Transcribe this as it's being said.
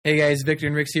Hey guys, Victor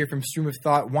and Rix here from Stream of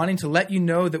Thought, wanting to let you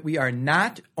know that we are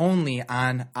not only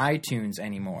on iTunes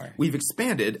anymore. We've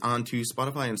expanded onto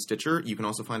Spotify and Stitcher. You can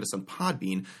also find us on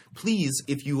Podbean. Please,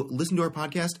 if you listen to our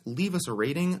podcast, leave us a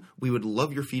rating. We would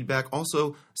love your feedback.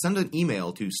 Also, send an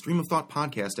email to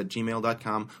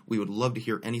streamofthoughtpodcast@gmail.com. We would love to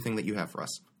hear anything that you have for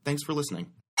us. Thanks for listening.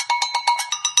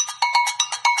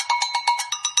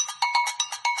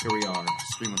 Here we are,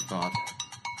 Stream of Thought.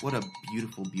 What a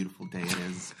beautiful, beautiful day it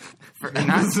is. For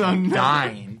I'm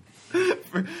dying.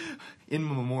 In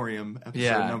Memoriam,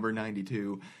 episode number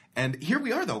 92. And here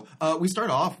we are, though. We start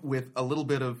off with a little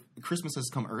bit of Christmas has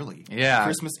come early. Yeah.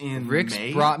 Christmas in Rix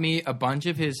May. brought me a bunch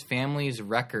of his family's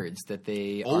records that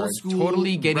they Old are school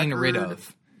totally getting rid record,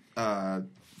 of.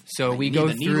 So we Need go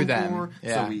the through needle them. for.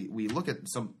 Yeah. So we look at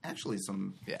some.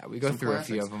 Yeah, we go some through classics.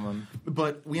 a few of them.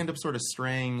 But we end up sort of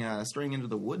straying into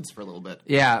the woods for a little bit.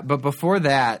 Yeah, but before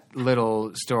that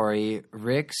little story,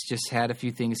 Rix just had a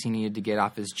few things he needed to get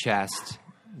off his chest.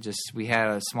 We had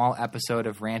a small episode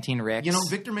of Ranting Rix. You know,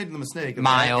 Victor made the mistake of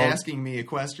Mild. asking me a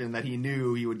question that he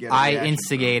knew he would get. I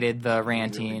instigated the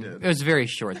ranting. really did. It was very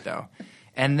short, though.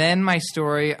 And then my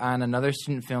story on another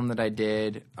student film that I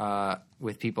did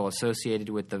with people associated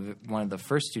with one of the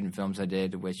first student films I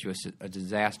did, which was a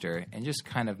disaster, and just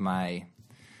kind of my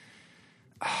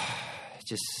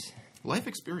life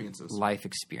experiences. life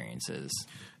experiences.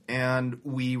 And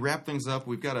we wrap things up.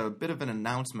 We've got a bit of an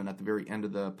announcement at the very end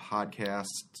of the podcast.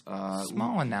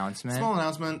 Small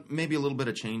announcement. Maybe a little bit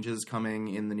of changes coming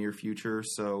in the near future.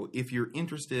 So if you're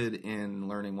interested in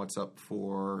learning what's up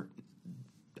for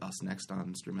us next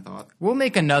on Stream of Thought. We'll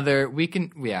make another.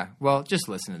 Just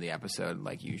listen to the episode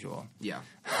like usual. Yeah.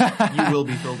 You will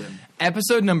be filled in.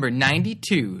 Episode number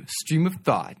 92, Stream of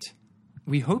Thought.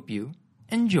 We hope you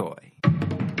enjoy.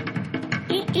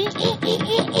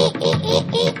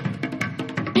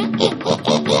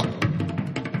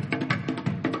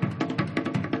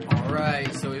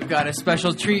 Alright, so we've got a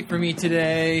special treat for me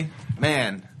today.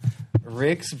 Man.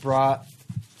 Rix brought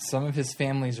some of his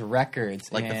family's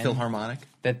records. Like the Philharmonic?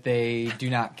 That they do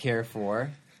not care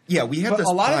for. Yeah, we have But this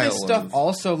a lot of this pile stuff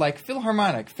also, like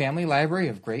Philharmonic, Family Library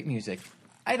of Great Music.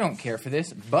 I don't care for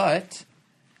this, but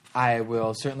I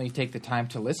will certainly take the time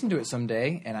to listen to it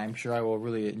someday, and I'm sure I will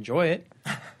really enjoy it.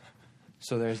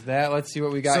 So there's that. Let's see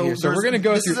what we got here. So we're going to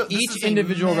go through each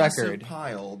individual record.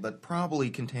 Pile that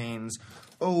probably contains,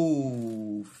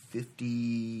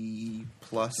 50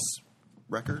 plus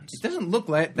records. It doesn't look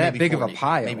like that Maybe big 40, of a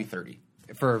pile. Maybe 30.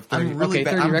 For 30, I'm really,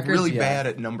 30 I'm records? really Yeah. bad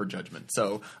at number judgment,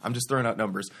 so I'm just throwing out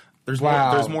numbers. There's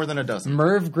Wow. more than a dozen.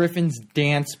 Merv Griffin's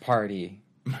Dance Party.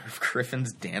 Merv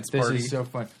Griffin's Dance This Party. is so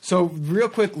fun. So real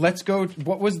quick, let's go.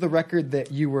 What was the record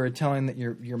that you were telling that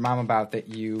your mom about that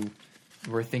you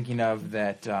were thinking of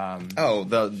that? The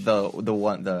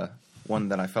one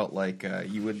that I felt like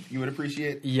you would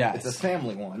appreciate. Yes. It's a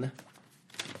family one.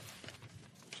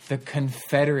 The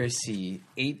Confederacy,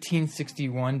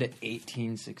 1861 to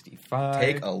 1865.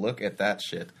 Take a look at that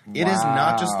shit. It is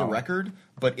not just the record,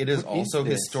 but it is also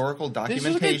this? historical This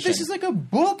documentation. is like a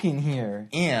book in here.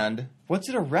 And What's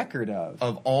it a record of?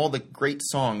 of all the great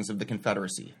songs of the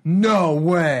Confederacy. No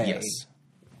way. Yes.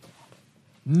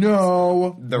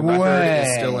 No The way. record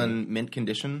is still in mint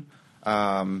condition.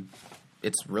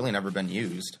 It's really never been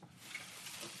used.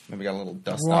 Maybe got a little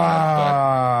dust on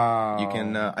Wow. it, but you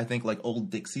can, I think, like Old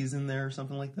Dixie's in there or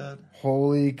something like that.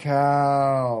 Holy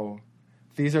cow.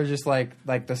 These are just like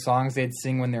the songs they'd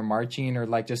sing when they're marching or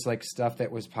like just like stuff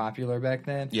that was popular back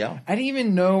then. Yeah. I didn't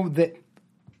even know that.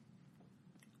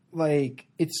 Like,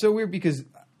 it's so weird because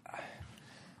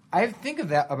I think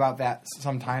about that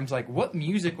sometimes. Like, what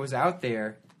music was out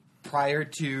there prior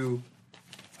to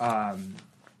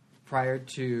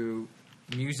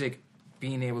music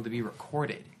being able to be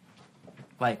recorded?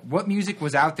 Like, what music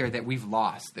was out there that we've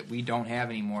lost, that we don't have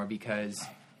anymore because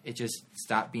it just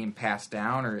stopped being passed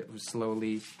down, or it was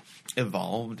slowly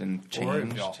Evolved and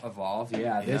changed. evolved?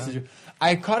 Yeah, this is.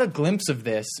 I caught a glimpse of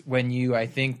this when you, I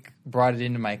think, brought it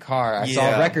into my car. I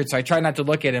saw a record, so I tried not to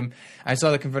look at him. I saw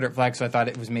the Confederate flag, so I thought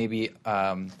it was maybe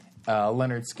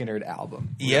Leonard Skinner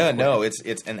album. Yeah, no, it's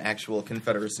an actual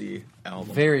Confederacy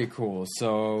album. Very cool.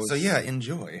 So yeah,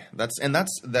 enjoy. That's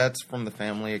from the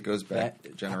family. It goes back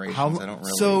generations. I don't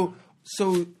really. So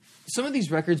some of these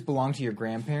records belong to your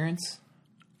grandparents.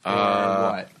 Or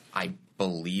what? I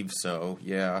believe so.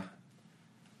 Yeah.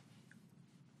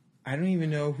 I don't even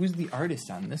know who's the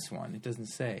artist on this one. It doesn't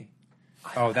say.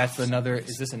 Oh, that's another.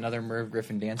 Is this another Merv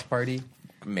Griffin Dance Party?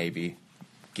 Maybe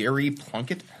Gary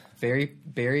Plunkett. Gary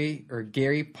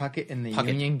Puckett in the Puckett.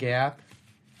 Union Gap,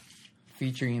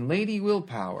 featuring Lady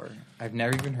Willpower. I've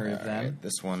never even heard of them. Right,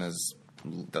 this one is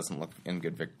doesn't look in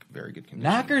very good condition.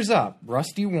 Knockers Up,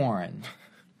 Rusty Warren.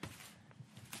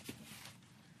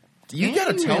 You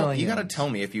gotta Williams. tell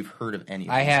me if you've heard of any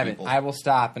of I these haven't. people. I will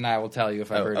stop and I will tell you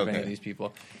if I've heard of any okay. of these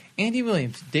people. Andy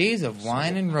Williams, Days of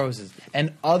Wine and Roses,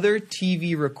 and other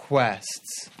TV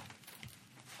requests.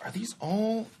 Are these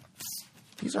all?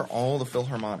 These are all the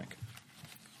Philharmonic.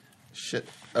 Shit.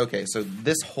 Okay, so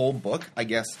this whole book, I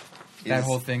guess, That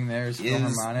whole thing there is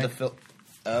Philharmonic.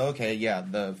 Okay, yeah,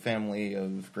 the family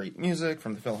of great music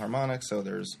from the Philharmonic. So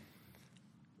there's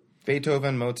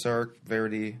Beethoven, Mozart,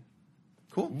 Verdi.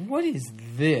 Cool. What is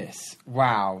this?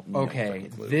 Wow. No Okay. fucking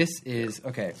clue. This is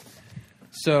okay.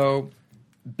 So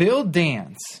Bill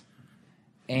Dance,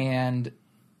 and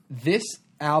this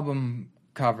album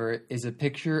cover is a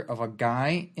picture of a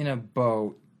guy in a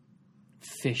boat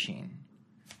fishing.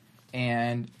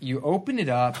 And you open it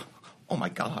up, Oh my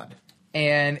god.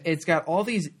 and it's got all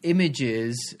these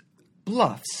images,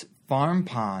 bluffs, farm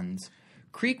ponds,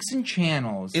 creeks and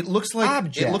channels. It looks like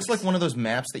objects. one of those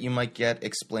maps that you might get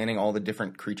explaining all the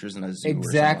different creatures in a zoo.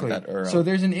 Exactly. Or something like that, So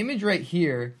there's an image right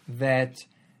here that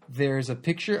there's a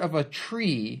picture of a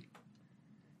tree,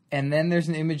 and then there's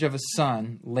an image of a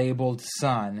sun labeled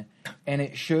sun, and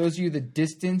it shows you the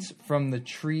distance from the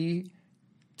tree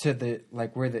to the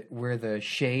where the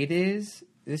shade is.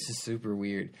 This is super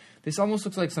weird. This almost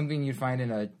looks like something you'd find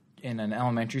in an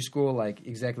elementary school, like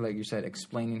exactly like you said,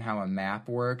 explaining how a map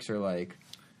works, or like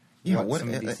yeah. what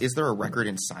some of these- Is there a record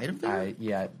inside of there?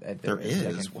 there is.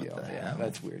 I can What feel. the Yeah, hell?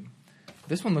 that's weird.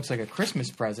 This one looks like a Christmas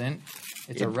present.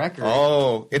 It's a record.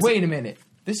 Oh, it's Wait a minute.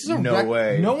 This is a No record.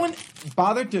 way. No one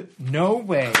bothered to. No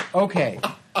way. Okay.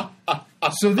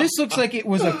 So this looks like it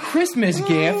was a Christmas Oh,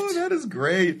 gift, that is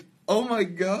great. Oh my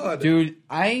god, dude.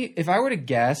 If I were to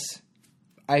guess,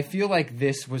 I feel like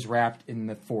this was wrapped in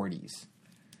the 40s.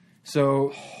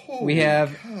 So we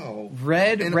have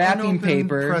red An wrapping unopened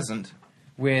paper present.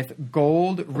 with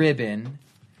gold ribbon.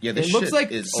 Yeah, It this looks shit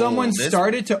like is someone old. This-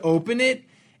 started to open it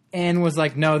and was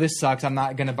like, no, this sucks. I'm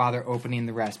not going to bother opening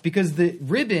the rest. Because the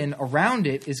ribbon around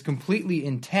it is completely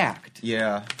intact.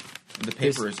 Yeah, the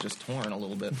paper is just torn a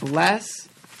little bit. Bless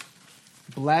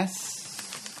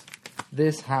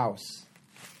this house.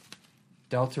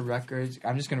 Delta Records.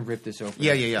 I'm just going to rip this open.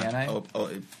 Yeah. Can I? Oh,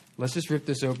 Let's just rip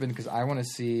this open because I want to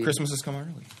see. Christmas has come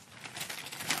early.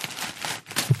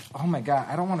 Oh my God.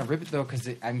 I don't want to rip it though because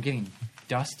I'm getting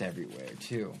dust everywhere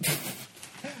too.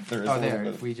 There is Oh, a little there.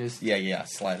 bit If we just yeah,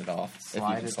 slide it off. If you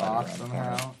slide can it slide off around the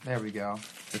corner. somehow. There we go.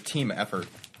 It's a team effort.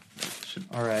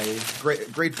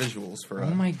 Alrighty. Great visuals for Oh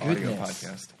a my audio goodness.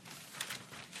 podcast.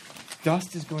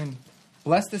 Dust is going.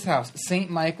 Bless this house.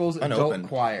 St. Michael's Adult Unopened.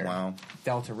 Choir. Wow.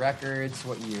 Delta Records.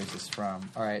 What year is this from?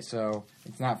 All right, so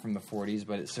it's not from the 40s,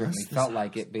 but it certainly Bless this felt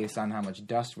like it based on how much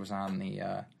dust was on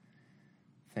the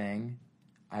thing.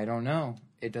 I don't know.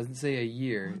 It doesn't say a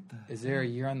year. Is there a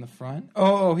year on the front?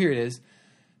 Oh, here it is.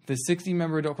 The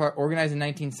 60-member adult choir organized in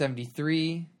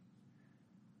 1973.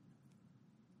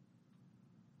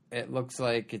 It looks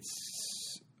like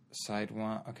it's side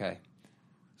one. Okay.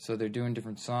 So they're doing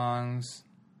different songs.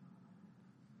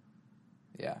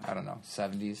 Yeah, I don't know.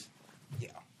 70s. Yeah.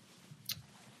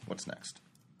 What's next?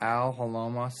 Al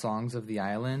Haloma, Songs of the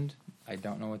Island. I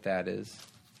don't know what that is.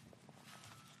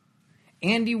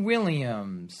 Andy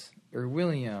Williams. Or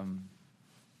William.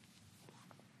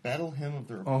 Battle Hymn of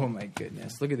the Oh my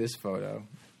goodness. Look at this photo.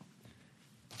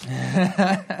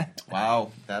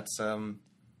 Wow, that's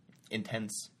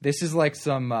intense. This is like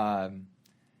some,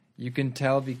 you can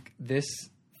tell this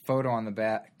photo on the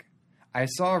back. I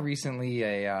saw recently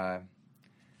a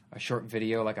short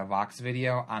video, like a Vox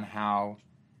video, on how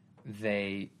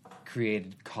they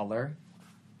created color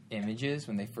images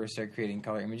when they first started creating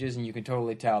color images, and you can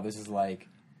totally tell this is like,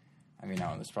 I mean,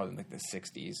 no, this is probably like the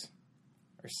 60s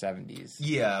or 70s.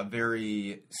 Yeah,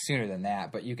 very Sooner than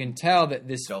that, but you can tell that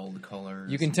this dulled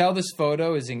colors. you can tell this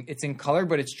photo is it's in color,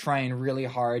 but it's trying really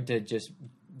hard to just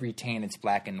retain its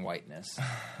black and whiteness.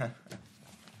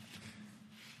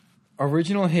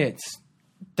 Original hits,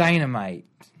 Dynamite,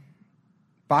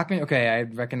 Bachman. Okay, I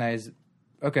recognize.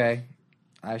 Okay,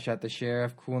 I Shot the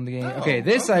Sheriff, Cool in the Game. Oh, okay,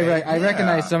 this okay, I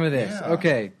recognize some of this. yeah.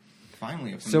 Okay,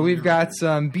 Finally, a so we've familiar got record.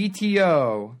 some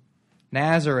BTO,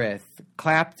 Nazareth,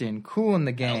 Clapton, Cool in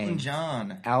the Game, Elton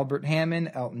John. Albert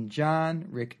Hammond, Elton John,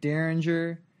 Rick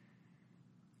Derringer,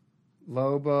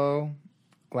 Lobo,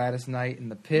 Gladys Knight,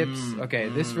 and the Pips. Okay,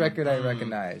 this record I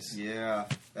recognize. Yeah,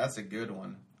 that's a good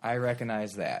one. I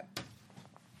recognize that.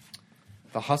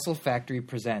 The Hustle Factory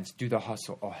presents Do the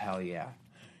Hustle. Oh, hell yeah.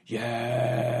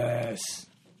 Yes.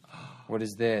 What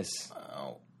is this?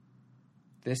 Oh,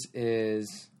 This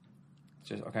is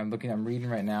just, okay, I'm reading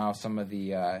right now some of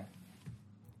the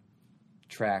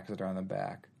tracks that are on the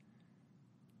back.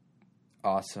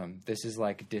 Awesome. This is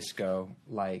like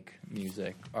disco-like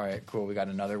music. All right, cool. We got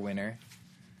another winner.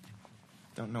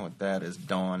 Don't know what that is.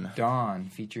 Dawn. Dawn,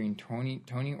 featuring Tony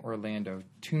Orlando,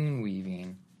 tune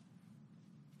weaving.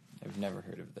 I've never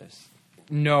heard of this.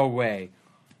 No way.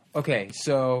 Okay,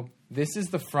 so this is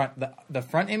the front. The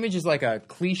front image is like a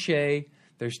cliche.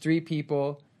 There's 3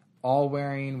 people all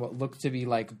wearing what look to be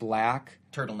like black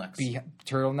Turtlenecks.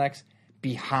 Turtlenecks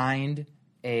behind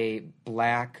a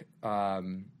black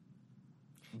background.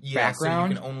 So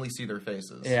you can only see their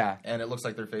faces. Yeah, and it looks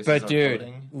like their faces. But are dude,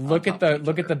 floating look on at top of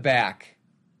each the other. back.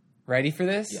 Ready for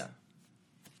this? Yeah.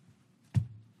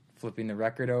 Flipping the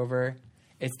record over.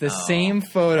 It's the same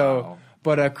photo,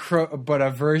 wow. but a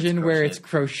version where it's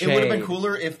crocheted. It would have been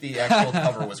cooler if the actual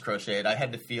cover was crocheted. I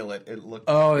had to feel it. It looked.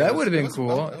 Oh, that was- would have it been was cool.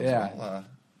 well- it was Yeah. well,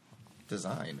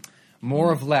 designed.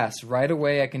 More of Les. Right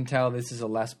away, I can tell this is a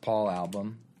Les Paul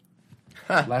album.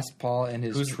 Les Paul and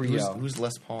his trio. Who's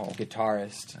Les Paul?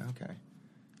 Guitarist. Okay.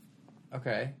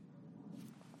 Okay.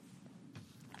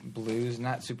 Blues,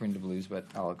 not super into blues, but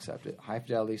I'll accept it. High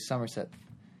Fidelity, Somerset.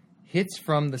 Hits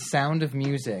from The Sound of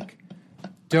Music.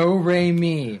 Do, Re,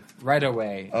 Mi. Right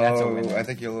away. That's a winner. I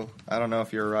think you'll. I don't know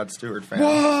if you're a Rod Stewart fan.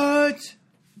 What?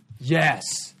 Yes.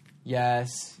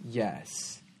 Yes.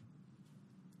 Yes.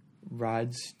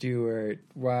 Rod Stewart.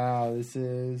 Wow, this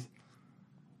is...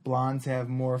 Blondes have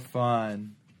more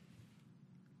fun.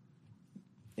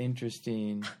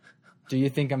 Interesting. Do you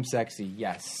think I'm sexy?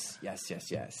 Yes. Yes, yes,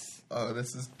 yes. Oh,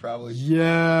 this is probably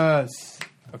Yes.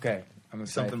 Okay, I'm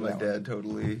excited something for my that one. dad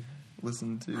totally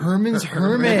listened to. Herman's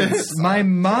Hermits. My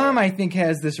mom, I think,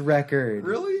 has this record.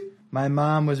 Really? My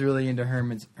mom was really into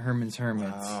Herman's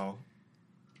Hermits. Wow.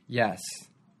 Yes.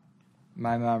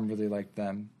 My mom really liked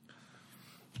them.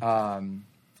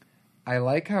 I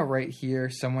like how right here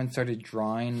someone started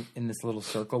drawing in this little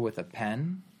circle with a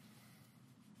pen.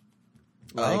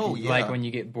 Like, Oh, yeah. Like when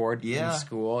you get bored Yeah. in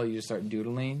school, you just start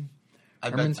doodling. I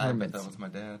Herman's bet Hermits. that was my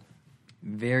dad.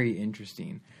 Very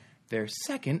interesting. Their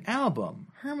second album,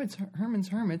 Herman's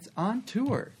Hermits on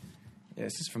Tour. Yeah,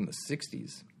 this is from the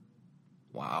 60s.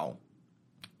 Wow.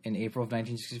 In April of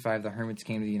 1965, the Hermits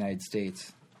came to the United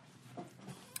States.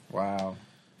 Wow.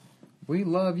 We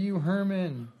love you,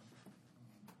 Herman.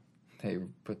 They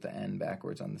put the N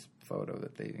backwards on this photo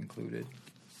that they included.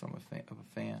 Some of a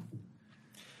fan.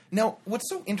 Now, what's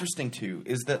so interesting too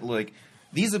is that like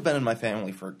these have been in my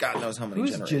family for God knows how many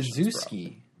Who's generations.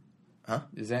 Jazuski? Huh?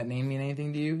 Does that name mean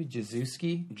anything to you?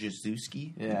 Jazuski?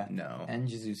 Jazuski? Yeah. No. And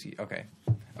Jazuski. Okay.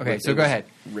 Okay, Wait, so it go was ahead.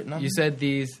 written on You them? said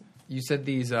these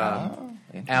Interesting.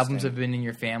 albums have been in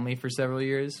your family for several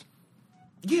years.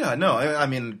 Yeah, no, I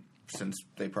mean, since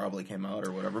they probably came out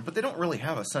or whatever, but they don't really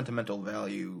have a sentimental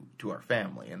value to our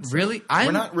family. And so Really?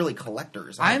 we're not really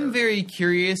collectors either. I'm very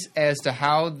curious as to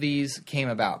how these came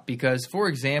about because, for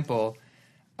example,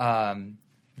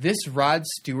 this Rod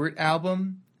Stewart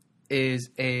album is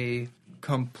a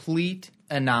complete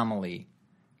anomaly,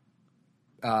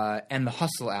 and the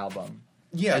Hustle album,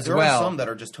 Yeah, as there well. are some that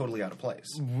are just totally out of place.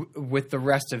 With the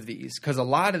rest of these, because a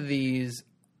lot of these,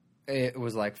 it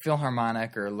was like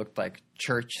Philharmonic or looked like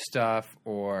church stuff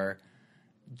or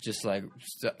just like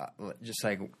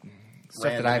stuff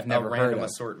that I've never a heard random of.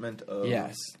 assortment of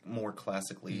Yes. more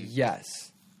classically Yes.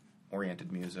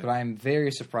 oriented music. But I'm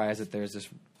very surprised that there's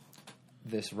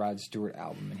this Rod Stewart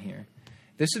album in here.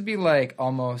 This would be like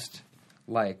almost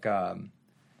like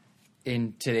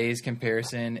in today's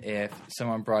comparison if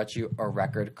someone brought you a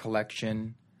record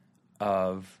collection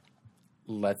of,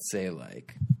 let's say,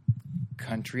 like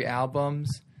country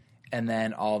albums, and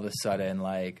then all of a sudden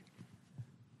like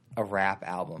a rap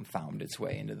album found its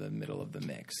way into the middle of the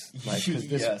mix. Like, 'cause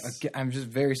this, Yes. I'm just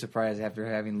very surprised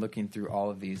after looking through all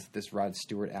of these. This Rod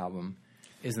Stewart album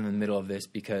is in the middle of this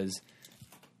because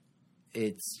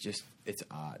it's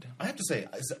odd. I have to say,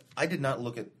 I did not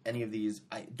look at any of these.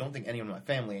 I don't think anyone in my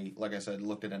family, like I said,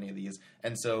 looked at any of these.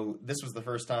 And so this was the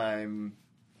first time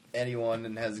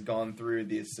anyone has gone through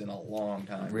this in a long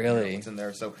time. Really? What's in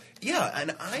there. So, yeah,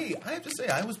 and I have to say,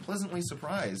 I was pleasantly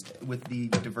surprised with the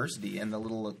diversity and the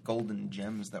little golden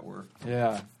gems that were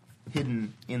Yeah.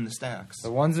 hidden in the stacks.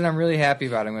 The ones that I'm really happy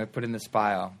about, I'm going to put in this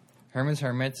pile. Herman's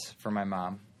Hermits for my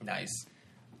mom. Nice.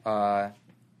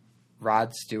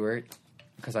 Rod Stewart,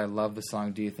 because I love the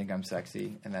song Do You Think I'm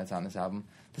Sexy, and that's on this album.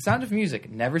 The Sound of Music,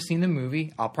 never seen the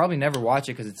movie. I'll probably never watch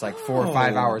it because it's like 4 or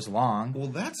 5 hours long. Well,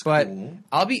 that's But cool.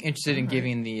 I'll be interested in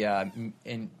giving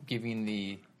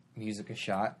the music a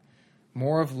shot.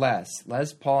 More of Les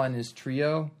Paul and his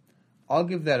trio. I'll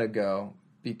give that a go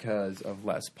because of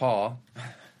Les Paul.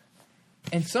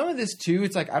 And some of this, too,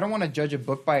 it's like, I don't want to judge a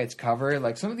book by its cover.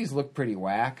 Like, some of these look pretty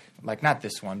whack. Like, not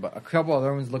this one, but a couple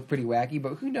other ones look pretty wacky.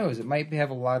 But who knows? It might have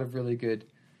a lot of really good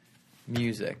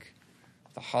music.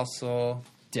 The Hustle,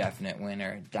 definite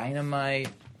winner. Dynamite,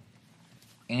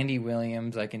 Andy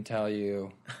Williams, I can tell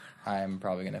you, I'm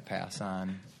probably going to pass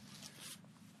on.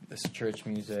 This church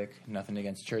music, nothing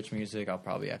against church music. I'll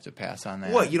probably have to pass on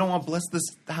that. What, you don't want Bless This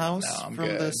House No, from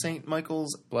good. the St.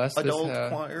 Michael's Bless This Adult House.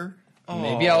 Choir?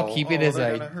 Maybe I'll keep it as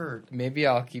they're gonna hurt. maybe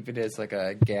I'll keep it as like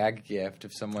a gag gift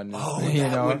if someone Oh, you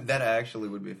know. that actually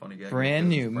would be a funny gag. Brand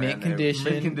new, mint condition.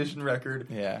 Mint condition record.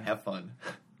 Yeah. Have fun.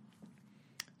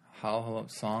 How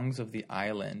Songs of the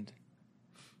Island.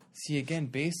 See again,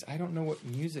 bass. I don't know what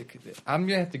music. I'm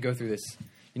gonna have to go through this.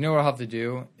 You know what I'll have to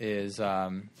do is.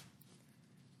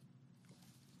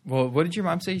 Well, what did your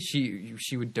mom say? She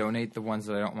would donate the ones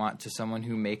that I don't want to someone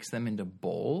who makes them into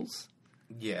bowls.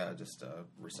 Yeah, just a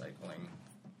recycling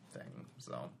thing.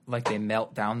 So Like they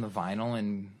melt down the vinyl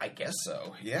and I guess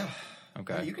so. Yeah.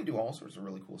 Okay. Yeah, you can do all sorts of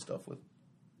really cool stuff with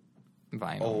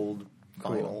vinyl. old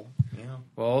Cool. vinyl. Yeah.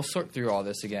 Well, I'll sort through all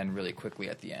this again really quickly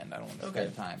at the end. I don't want to Okay.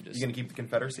 spend time. Just You gonna keep the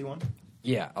Confederacy one?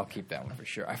 yeah, I'll keep that one for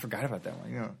sure. I forgot about that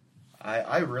one. Yeah.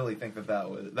 I really think that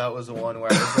was the one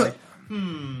where I was like,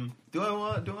 do I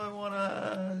want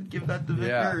to give that to Victor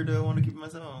Yeah. or do I want to keep it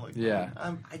myself? I'm like, Yeah.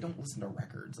 I don't listen to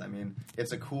records. I mean,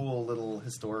 it's a cool little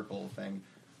historical thing.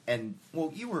 And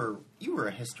well, you were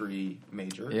a history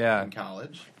major Yeah. in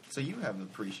college, so you have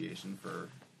appreciation for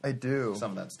I do.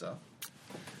 some of that stuff,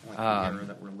 like the era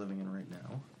that we're living in right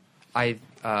now.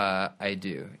 I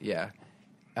do. Yeah.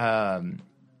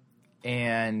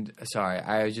 And sorry,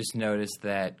 I just noticed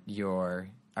that I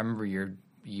remember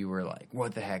you were like,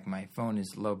 what the heck? My phone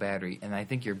is low battery, and I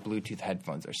think your Bluetooth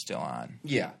headphones are still on.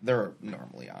 Yeah, they're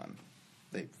normally on.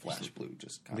 They flash blue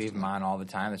just constantly. Leave them on all the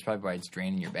time. That's probably why it's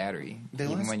draining your battery, They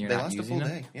even last, when you're they not last using a full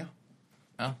them. day. Yeah.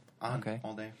 Oh, On okay.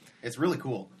 all day. It's really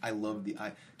cool. I love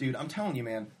dude, I'm telling you,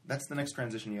 man, that's the next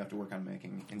transition you have to work on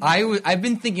making. I've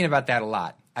been thinking about that a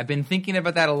lot.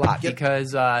 Yep.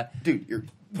 Because dude, you're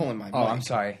pulling my oh, mic. I'm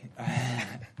sorry.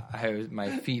 My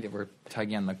feet were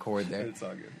tugging on the cord there. It's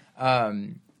all good.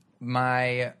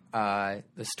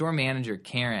 The store manager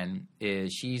Karen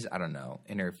she's I don't know,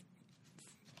 in her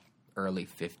early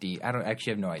 50s. I don't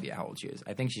actually have no idea how old she is.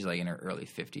 I think she's like in her early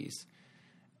 50s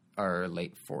or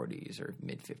late 40s or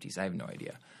mid 50s. I have no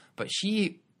idea. But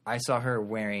I saw her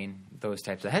wearing those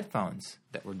types of headphones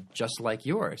that were just like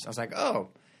yours. I was like, "Oh,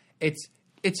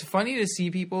 it's funny to see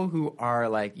people who are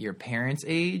like your parents'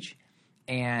 age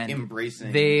and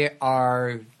Embracing they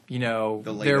are, they're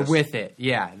latest. with it.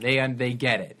 Yeah, they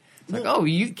get it. It's like, oh,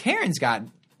 Karen's got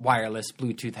wireless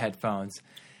Bluetooth headphones.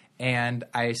 And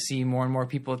I see more and more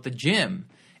people at the gym.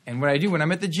 And what I do when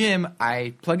I'm at the gym,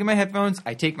 I plug in my headphones,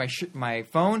 I take my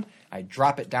phone, I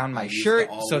drop it down my used to shirt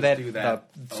always so that do that.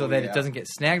 it doesn't get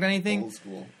snagged on anything. Old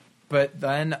school. But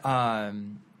then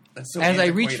That's so as I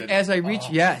reach,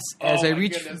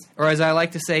 antiquated. Goodness. or as I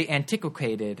like to say,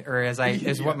 antiquated, or as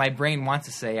Yeah. what my brain wants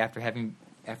to say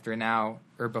after now,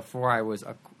 or before I was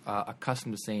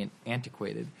accustomed to saying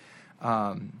antiquated.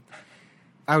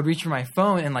 I would reach for my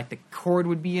phone, and like the cord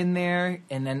would be in there,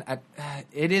 and then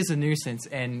it is a nuisance,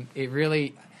 and you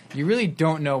really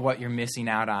don't know what you're missing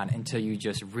out on until you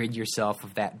just rid yourself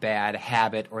of that bad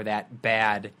habit or that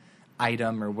bad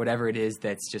item or whatever it is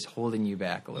that's just holding you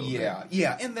back a little bit.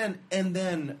 Yeah, and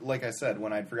then, like I said,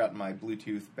 when I'd forgotten my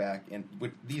Bluetooth back, and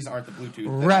these aren't the Bluetooth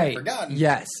that Right. I'd forgotten.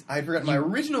 Yes. I'd forgotten my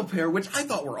original pair, which I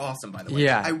thought were awesome, by the way.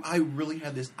 Yeah. I really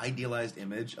had this idealized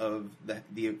image of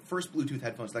the first Bluetooth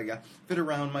headphones that I got fit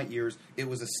around my ears. It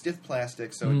was a stiff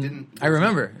plastic, so it didn't... I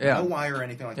remember, yeah. No wire or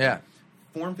anything like Yeah. that.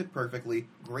 Form fit perfectly,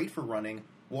 great for running,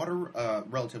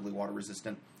 relatively water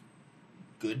resistant,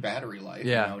 good battery life,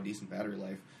 Yeah. decent battery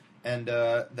life. And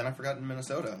then I forgot in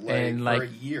Minnesota, for a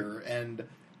year, and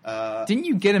didn't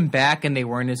you get them back and they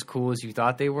weren't as cool as you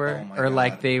thought they were, Oh my or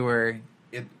like God. they were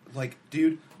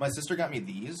dude, my sister got me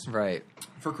these right?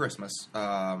 for Christmas,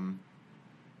 a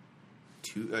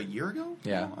year ago.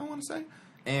 Yeah. I want to say,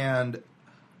 and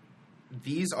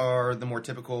these are the more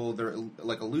typical. They're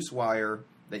like a loose wire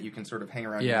that you can sort of hang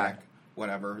around your Yeah. neck,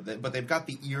 whatever. But they've got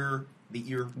the ear.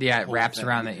 Yeah, it hole wraps thing.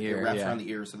 around the It ear, wraps yeah. around the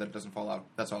ear so that it doesn't fall out.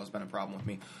 That's always been a problem with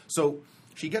me. So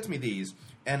she gets me these,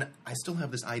 and I still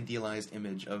have this idealized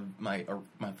image of my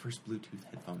first Bluetooth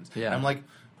headphones. Yeah. And I'm like,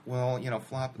 well,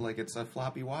 it's a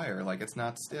floppy wire, like it's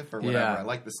not stiff or whatever. Yeah. I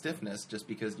like the stiffness just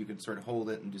because you could sort of hold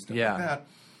it and just do it Yeah. like that.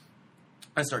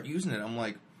 I start using it. I'm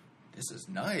like, this is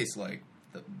nice. Like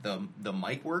the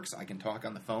mic works. I can talk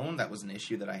on the phone. That was an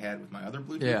issue that I had with my other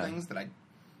Bluetooth Yeah. things that I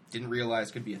didn't realize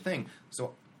could be a thing.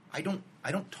 So I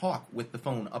don't talk with the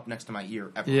phone up next to my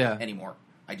ear ever anymore.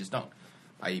 I just don't.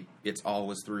 It's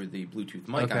always through the Bluetooth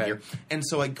mic on here. And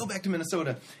so I go back to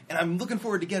Minnesota, and I'm looking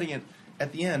forward to getting it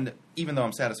at the end, even though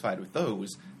I'm satisfied with those,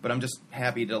 but I'm just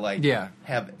happy to, like,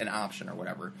 have an option or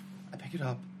whatever. I pick it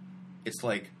up. It's,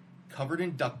 like, covered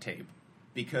in duct tape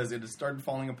because it had started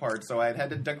falling apart, so I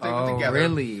had to duct tape it together.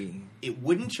 Really? It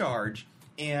wouldn't charge,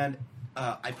 and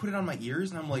I put it on my ears,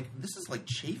 and I'm like, this is, like,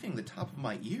 chafing the top of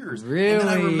my ears. Really? And then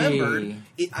I remembered,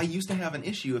 I used to have an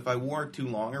issue if I wore it too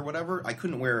long or whatever. I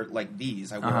couldn't wear, like,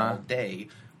 these. I wore all day.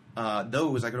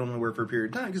 Those I could only wear for a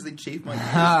period of time because they'd chafe my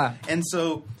ears. And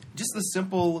so just the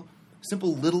simple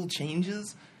little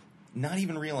changes, not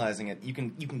even realizing it, you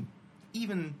can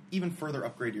even further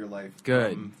upgrade your life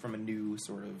from a new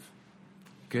sort of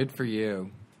good for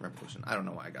you revolution. I don't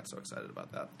know why I got so excited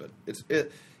about that, but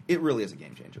it really is a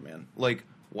game changer, man. Like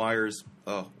wires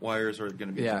are going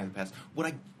to be a thing in the past. What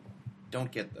I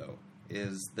don't get though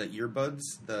is the earbuds,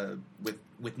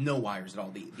 with no wires at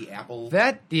all, the Apple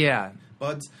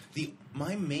buds.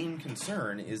 My main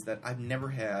concern is that I've never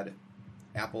had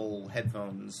Apple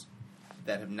headphones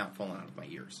that have not fallen out of my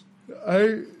ears.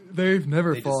 They've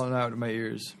never fallen out of my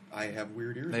ears. I have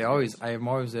weird ears. I am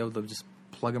always able to just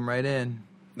plug them right in.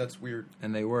 That's weird.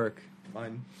 And they work. My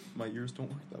ears don't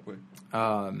work that way.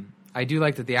 I do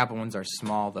like that the Apple ones are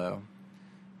small though.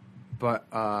 But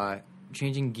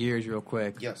changing gears real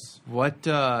quick. Yes. What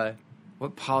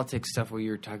politics stuff were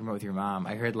you talking about with your mom?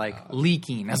 I heard like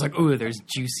leaking. I was like, ooh, there's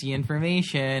juicy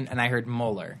information, and I heard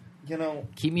Mueller. You know,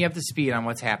 keep me up to speed on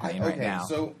what's happening right now.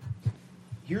 So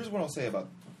here's what I'll say about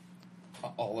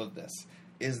all of this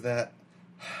is that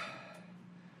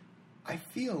I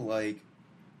feel like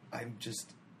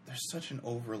there's such an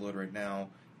overload right now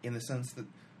in the sense that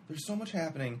there's so much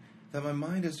happening that my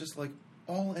mind is just like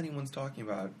all anyone's talking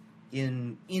about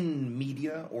in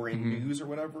media or in news or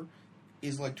whatever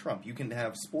is like Trump. You can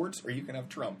have sports or you can have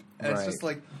Trump. And it's just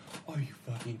like, are you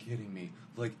fucking kidding me?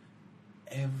 Like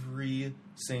every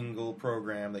single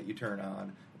program that you turn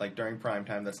on, like during prime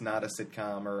time that's not a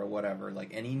sitcom or whatever, like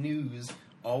any news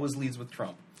always leads with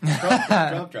Trump.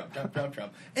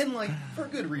 Trump. And like for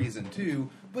good reason too,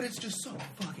 but it's just so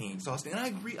fucking exhausting. And I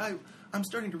agree, I'm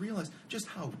starting to realize just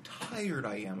how tired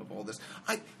I am of all this.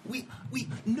 We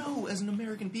know as an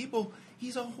American people,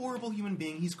 he's a horrible human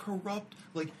being. He's corrupt,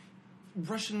 like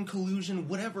Russian collusion,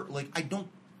 whatever. Like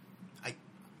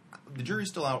the jury's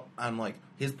still out on like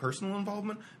his personal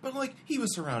involvement, but like he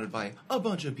was surrounded by a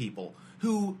bunch of people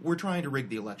who were trying to rig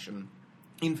the election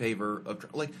in favor of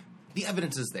Trump. Like the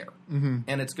evidence is there,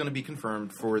 and it's going to be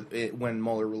confirmed when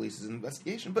Mueller releases an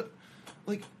investigation. But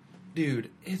like, dude,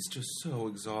 it's just so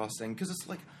exhausting because it's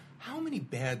like, how many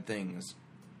bad things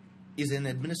is an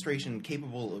administration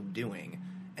capable of doing?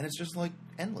 And it's just like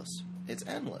endless. It's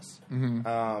endless.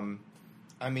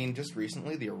 I mean, just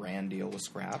recently the Iran deal was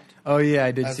scrapped. Oh yeah,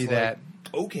 I did see that.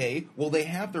 Okay, well they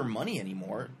have their money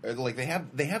anymore. Like they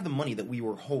have the money that we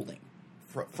were holding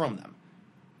from them.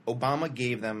 Obama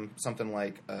gave them something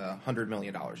like $100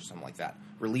 million or something like that.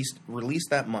 Released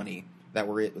that money that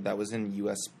was in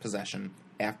U.S. possession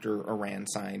after Iran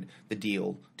signed the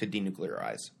deal to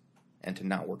denuclearize and to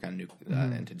not work on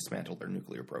and to dismantle their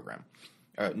nuclear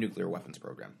weapons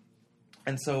program.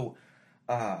 And so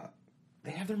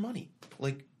they have their money.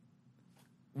 Like,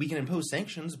 we can impose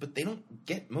sanctions, but they don't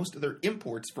get most of their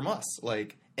imports from us.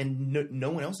 Like, and no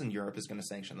one else in Europe is going to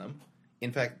sanction them.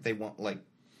 In fact, they want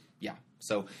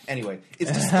So anyway,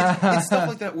 it's just it's stuff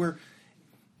like that where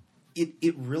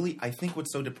it really, I think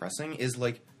what's so depressing is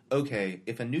like, okay,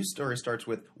 if a news story starts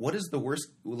with what is the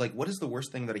worst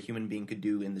thing that a human being could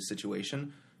do in this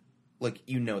situation, like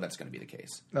that's going to be the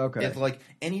case. Okay. If like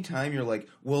anytime you're like,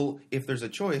 well, if there's a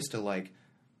choice to like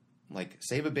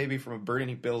save a baby from a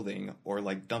burning building or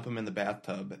like dump him in the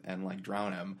bathtub and like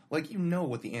drown him, like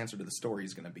what the answer to the story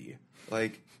is going to be.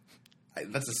 Like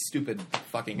that's a stupid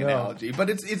fucking analogy, but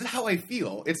it's how I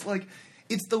feel. It's like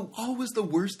it's always the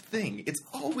worst thing. It's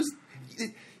always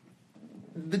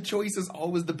the choice is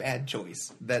always the bad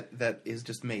choice that is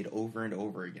just made over and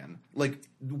over again. Like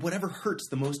whatever hurts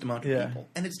the most amount of people,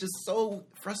 and it's just so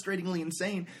frustratingly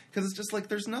insane because it's just like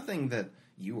there's nothing that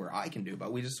you or I can do about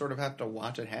it. We just sort of have to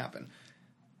watch it happen.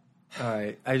 All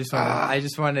right, I just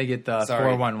wanted to get the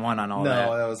 411 on all that.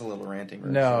 No, that was a little ranting.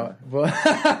 Right? No, well,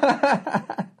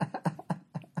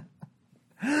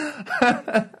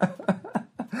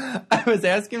 I was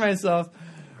asking myself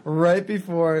right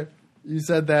before you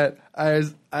said that. I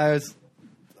asked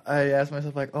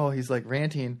myself like, oh, he's like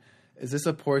ranting. Is this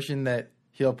a portion that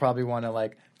he'll probably want to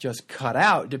like just cut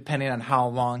out depending on how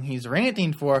long he's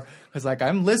ranting for. Because like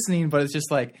I'm listening, but it's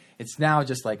just like it's now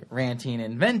just like ranting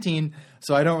and venting.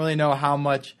 So I don't really know how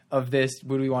much of this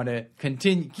would we want to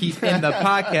keep in the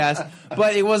podcast.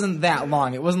 But it wasn't that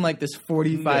long. It wasn't like this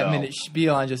 45-minute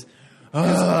spiel on just.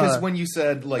 Because when you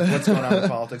said, like, what's going on with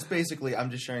politics, basically,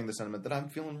 I'm just sharing the sentiment that I'm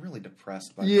feeling really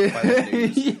depressed by the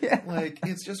news. Yeah. Like,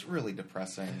 it's just really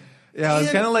depressing. Yeah, I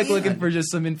was kind of like looking for just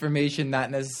some information,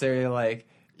 not necessarily like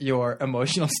your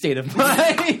emotional state of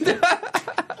mind.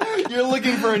 You're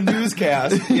looking for a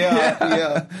newscast.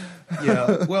 Yeah.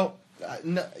 Well,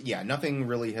 nothing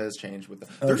really has changed with them.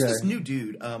 There's this new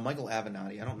dude, Michael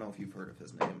Avenatti. I don't know if you've heard of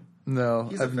his name. No,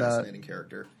 he's a fascinating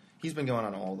character. He's been going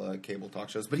on all the cable talk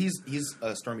shows, but he's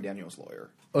Stormy Daniels'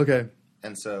 lawyer. Okay.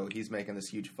 And so he's making this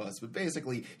huge fuss. But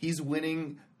basically, he's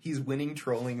winning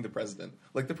trolling the president.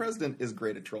 Like, the president is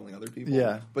great at trolling other people.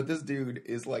 Yeah. But this dude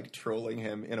is, like, trolling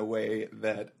him in a way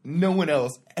that no one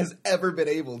else has ever been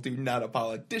able to. Not a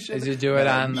politician. Does he do it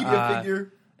on a media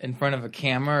figure. In front of a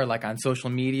camera or, like, on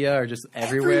social media or just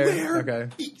everywhere? Okay.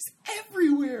 He's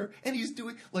everywhere. And he's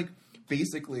doing, like,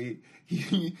 basically...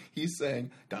 He's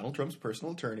saying Donald Trump's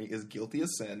personal attorney is guilty of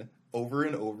sin over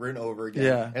and over and over again.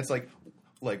 Yeah. And it's like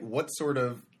what sort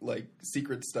of like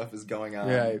secret stuff is going on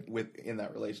in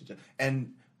that relationship?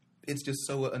 And it's just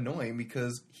so annoying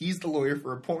because he's the lawyer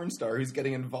for a porn star who's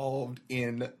getting involved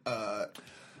in I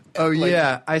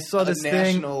saw this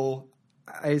national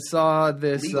thing. I saw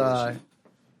this issue.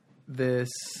 This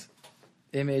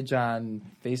image on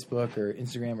Facebook or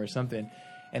Instagram or something,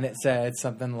 and it said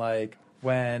something like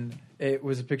when it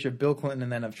was a picture of Bill Clinton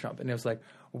and then of Trump. And it was like,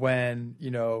 when,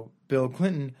 Bill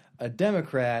Clinton, a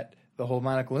Democrat, the whole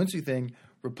Monica Lewinsky thing,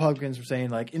 Republicans were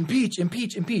saying, like, impeach,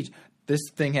 impeach, impeach. This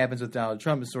thing happens with Donald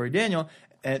Trump and Stormy Daniels,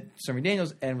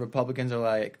 and Republicans are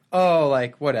like, oh,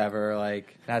 like, whatever,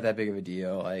 like, not that big of a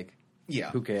deal. Like,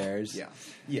 who cares?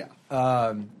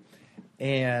 Yeah.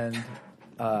 And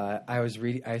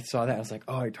I saw that. I was like,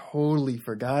 oh, I totally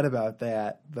forgot about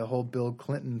that. The whole Bill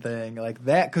Clinton thing, like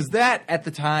that, because that at the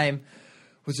time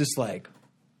was just like,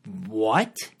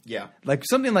 what? Yeah. Like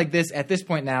something like this at this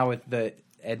point now with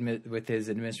with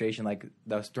his administration, like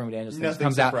the Stormy Daniels thing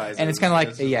comes out, and it's kind of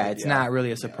like, it's not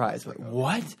really a surprise. But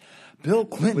what? Bill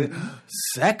Clinton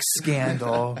sex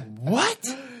scandal? What?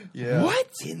 Yeah. What?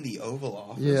 In the Oval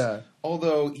Office. Yeah.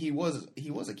 Although he was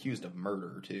accused of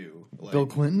murder too. Like, Bill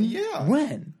Clinton? Yeah.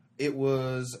 When? It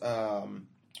was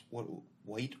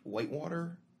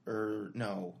Whitewater or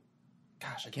no.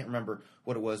 Gosh, I can't remember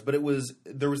what it was, but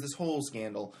there was this whole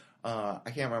scandal. I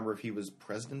can't remember if he was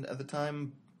president at the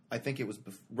time. I think it was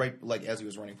as he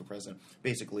was running for president.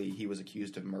 Basically, he was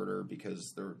accused of murder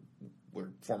because there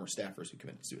were former staffers who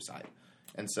committed suicide.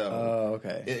 And so,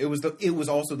 it was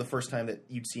also the first time that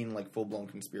you'd seen like full blown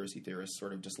conspiracy theorists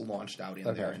sort of just launched out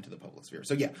there into the public sphere.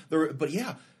 So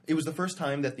it was the first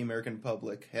time that the American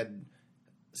public had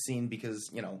seen,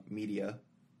 because media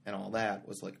and all that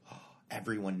was like, oh,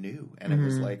 everyone knew, and it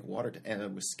was like and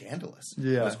it was scandalous.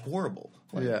 Yeah, it was horrible.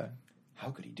 Like, yeah, how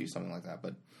could he do something like that?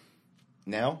 But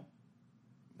now,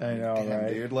 I know, right,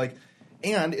 dude, like.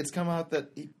 And it's come out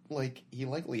that he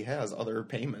likely has other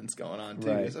payments going on too.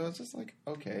 Right. So it's just like,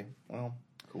 okay, well,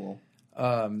 cool.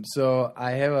 So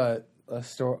I have a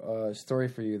story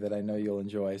for you that I know you'll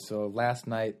enjoy. So last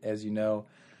night, as you know,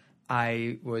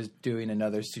 I was doing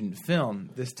another student film.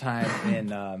 This time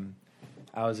in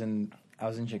I was in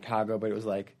Chicago, but it was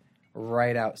like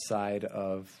right outside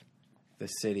of the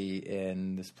city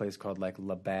in this place called like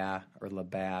Labag,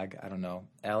 I don't know,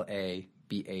 Labag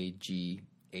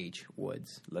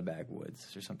Woods, Labag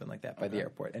Woods, or something like that, by the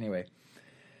airport. Anyway,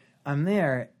 I'm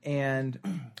there, and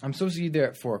I'm supposed to be there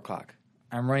at 4 o'clock.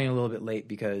 I'm running a little bit late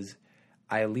because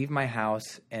I leave my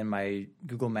house, and my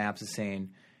Google Maps is saying,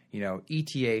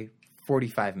 ETA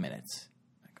 45 minutes.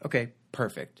 Okay,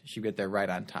 perfect. Should get there right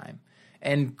on time.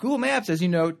 And Google Maps, as you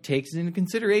know, takes into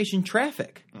consideration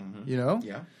traffic,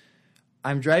 Yeah.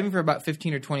 I'm driving for about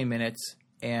 15 or 20 minutes,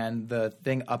 and the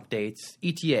thing updates,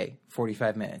 ETA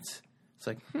 45 minutes. It's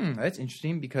like, that's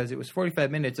interesting because it was 45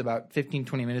 minutes about 15,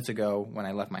 20 minutes ago when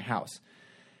I left my house.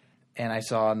 And I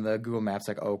saw on the Google Maps,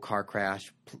 like, car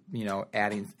crash,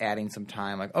 adding some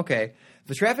time. Like, okay,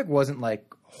 the traffic wasn't, like,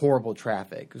 horrible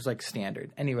traffic. It was, like,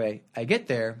 standard. Anyway, I get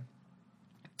there,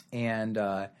 and...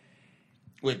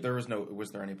 Wait,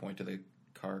 was there any point to the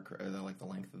car, like, the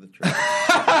length of the trip?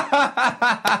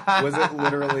 Was it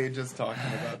literally just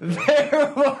talking about that?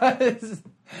 There was...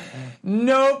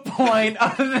 no point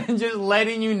other than just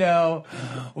letting you know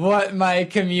what my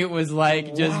commute was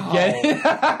like. Just getting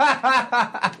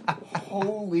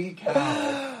Holy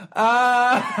cow! And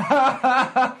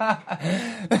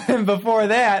before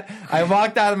that, I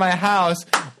walked out of my house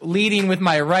leading with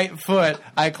my right foot.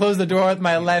 I closed the door with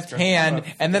my left hand,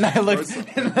 and then I looked,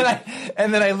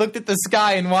 and then I looked at the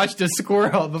sky and watched a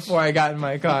squirrel before I got in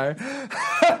my car.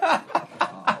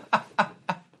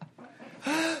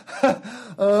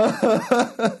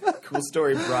 Cool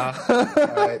story, brah.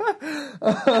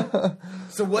 All right.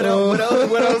 So what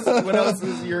else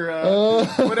is your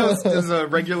what else does a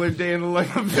regular day in the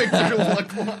life of Victor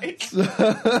look like?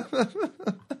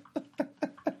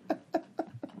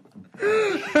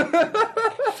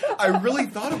 I really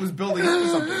thought it was building up to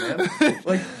something, man.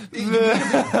 Like,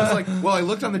 it was like, well, I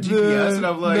looked on the GPS and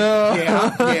I'm like,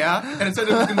 yeah, and it said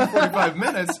it was going to be 45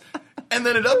 minutes. And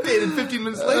then it updated 15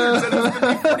 minutes later and said it was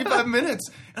going to be 45 minutes.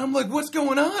 And I'm like, what's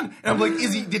going on? And I'm like,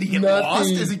 did he get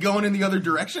lost? Is he going in the other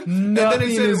direction? Nothing and then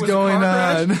it said is it was going a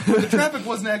car on. crash. The traffic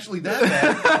wasn't actually that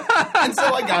bad. And so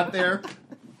I got there.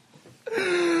 Did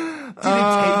it take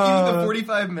you the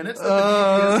 45 minutes that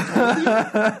the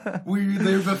GPS told you? Were you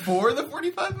there before the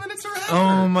 45 minutes or after?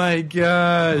 Oh my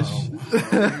gosh.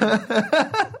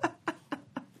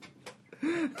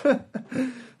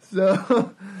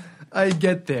 So I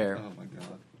get there. Oh my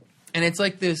god. And it's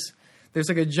like this, there's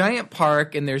like a giant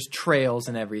park and there's trails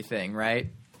and everything,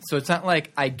 right? So it's not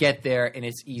like I get there and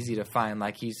it's easy to find.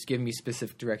 Like he's giving me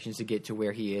specific directions to get to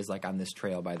where he is, like on this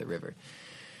trail by the river.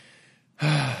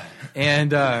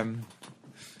 And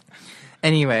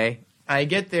anyway, I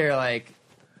get there like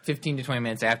 15 to 20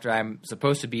 minutes after I'm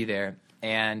supposed to be there,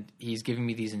 and he's giving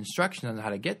me these instructions on how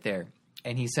to get there.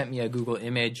 And he sent me a Google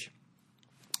image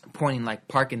pointing like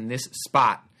park in this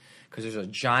spot, because there's a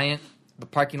giant, the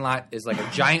parking lot is like a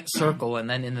giant circle, and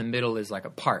then in the middle is like a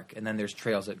park, and then there's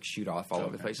trails that shoot off all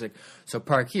over the place. Like, so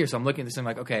park here. So I'm looking at this and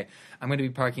I'm like, okay, I'm going to be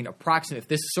parking approximately, if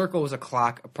this circle was a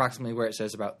clock, approximately where it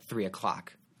says about 3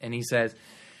 o'clock. And he says,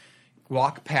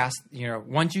 walk past,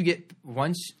 once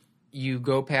you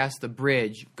go past the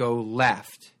bridge, go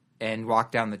left and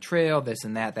walk down the trail, this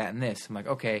and that, and this. I'm like,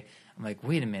 okay. I'm like,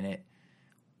 wait a minute.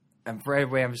 And right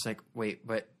away, I'm just like, wait,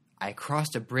 but I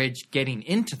crossed a bridge getting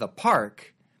into the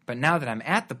park, but now that I'm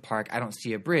at the park, I don't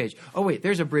see a bridge. Oh, wait,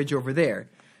 there's a bridge over there.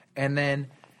 And then,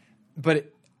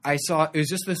 I saw, it was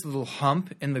just this little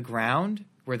hump in the ground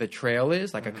where the trail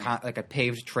is, like a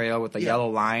paved trail with a yellow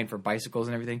line for bicycles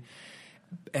and everything.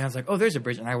 And I was like, oh, there's a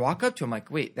bridge. And I walk up to him like,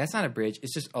 wait, that's not a bridge.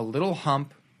 It's just a little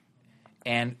hump,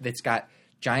 and it's got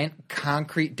giant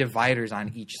concrete dividers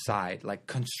on each side, like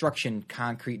construction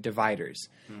concrete dividers.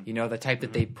 The type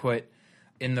that they put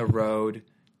in the road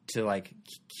to like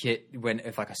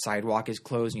if like a sidewalk is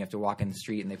closed and you have to walk in the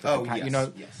street, and they put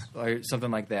or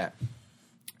something like that.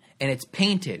 And it's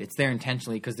painted. It's there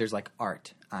intentionally because there's like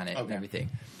art on it and everything.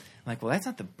 I'm like, well, that's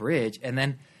not the bridge. And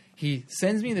then he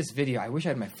sends me this video. I wish I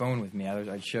had my phone with me. Otherwise,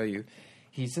 I'd show you.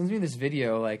 He sends me this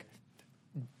video like,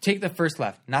 take the first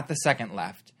left, not the second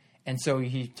left. And so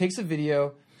he takes a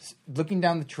video, looking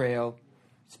down the trail,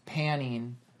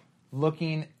 panning,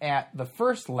 looking at the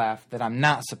first left that I'm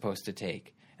not supposed to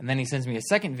take. And then he sends me a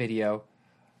second video,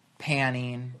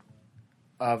 panning,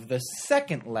 of the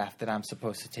second left that I'm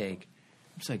supposed to take.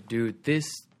 I'm just like, dude, this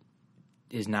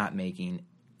is not making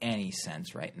any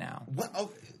sense right now. What? Oh,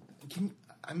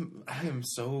 I am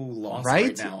so lost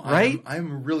right now. Right?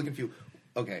 I'm really confused.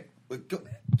 Okay.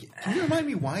 Can you remind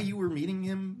me why you were meeting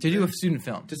him? To do a student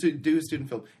film. To do a student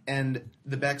film. And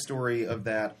the backstory of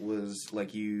that was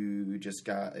like you just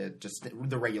got it, just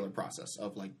the regular process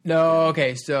of like... No,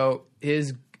 okay. So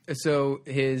his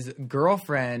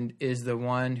girlfriend is the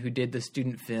one who did the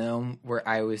student film where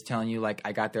I was telling you, like,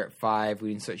 I got there at 5. We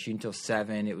didn't start shooting until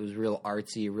 7. It was real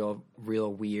artsy,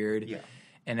 real weird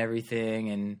and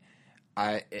everything.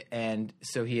 And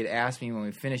so he had asked me when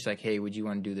we finished, like, hey, would you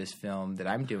want to do this film that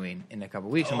I'm doing in a couple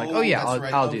of weeks? I'm like, oh, yeah,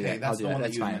 I'll do that. I'll do that.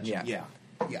 That's fine. Yeah.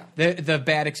 The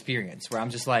bad experience where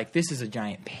I'm just like, this is a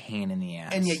giant pain in the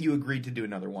ass. And yet you agreed to do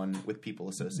another one with people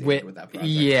associated with that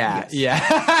project. Yeah.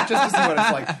 Just to see what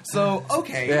it's like. So,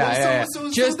 okay. So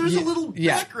there's a little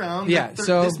background. Yeah.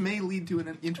 So this may lead to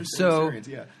an interesting experience.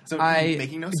 Yeah. So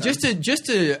making no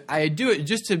sense. I do it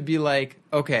just to be like,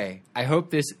 okay, I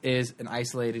hope this is an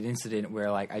isolated incident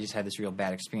where like I just had this real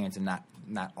bad experience and not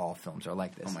all films are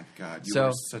like this. Oh my God, you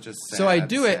are such a sad, so I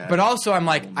do it, but also I'm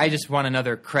like, film. I just want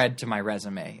another cred to my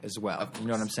resume as well. Of course, you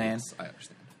know what I'm saying? Yes, I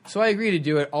understand. So I agree to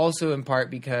do it also in part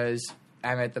because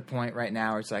I'm at the point right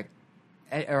now where it's like,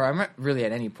 or I'm not really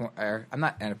at any point, or I'm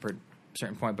not at a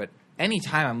certain point, but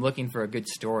anytime I'm looking for a good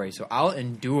story, so I'll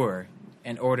endure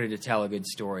in order to tell a good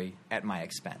story at my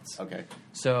expense. Okay.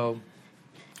 So,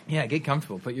 yeah, get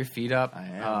comfortable. Put your feet up. I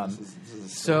am. This is a story.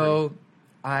 So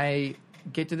I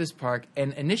get to this park,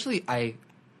 and initially I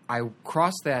I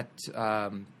crossed that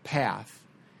path,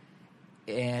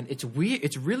 and it's weird.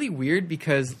 It's really weird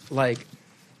because like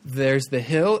there's the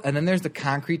hill, and then there's the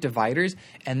concrete dividers,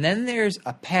 and then there's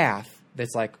a path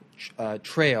that's like a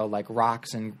trail, like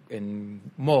rocks and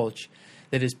mulch,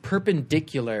 that is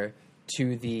perpendicular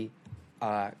to the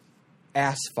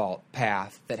asphalt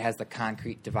path that has the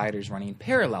concrete dividers running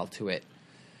parallel to it.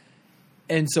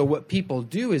 And so what people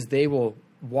do is they will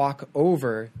walk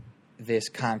over this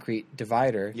concrete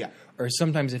divider. Yeah. Or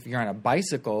sometimes if you're on a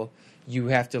bicycle, you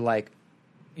have to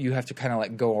kind of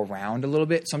like go around a little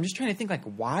bit. So I'm just trying to think like,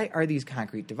 why are these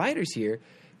concrete dividers here?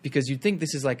 Because you'd think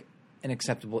this is like an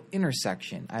acceptable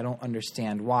intersection. I don't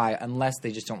understand why, unless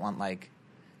they just don't want like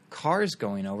cars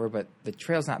going over, but the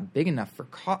trail's not big enough for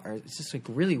cars. It's just like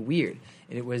really weird.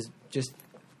 And it was just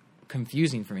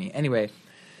confusing for me. Anyway,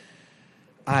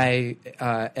 I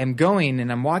am going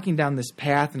and I'm walking down this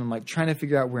path and I'm like trying to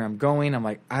figure out where I'm going. I'm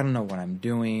like, I don't know what I'm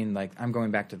doing. Like I'm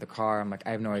going back to the car. I'm like,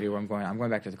 I have no idea where I'm going. I'm going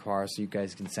back to the car so you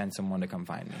guys can send someone to come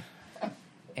find me.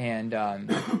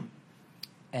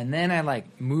 And then I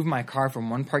like move my car from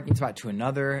one parking spot to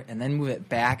another and then move it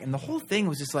back. And the whole thing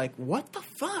was just like, what the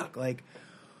fuck? Like,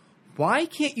 why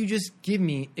can't you just give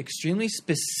me extremely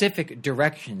specific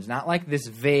directions? Not like this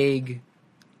vague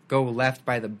go left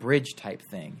by the bridge type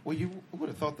thing. Well, you would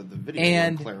have thought that the video would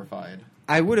have clarified.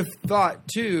 I would have thought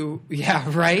too, yeah,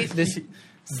 right? This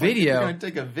video. Like, you're going to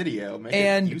take a video, make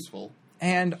it useful.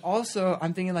 And also,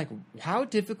 I'm thinking like, how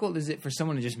difficult is it for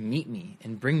someone to just meet me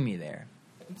and bring me there?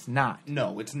 It's not.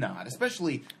 No, it's not.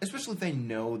 Especially if they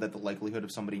know that the likelihood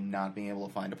of somebody not being able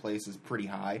to find a place is pretty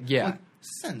high. Yeah. Like,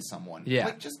 send someone. Yeah.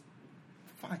 Like, just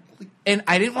fine. Like, and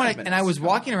I didn't want to, and I was Come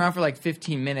walking on. around for like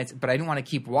 15 minutes, but I didn't want to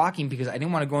keep walking because I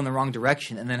didn't want to go in the wrong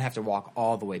direction and then have to walk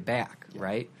all the way back,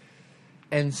 right?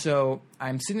 And so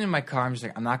I'm sitting in my car. I'm just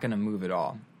like, I'm not going to move at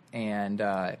all. And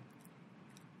I'm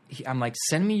like,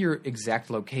 send me your exact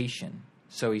location.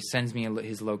 So he sends me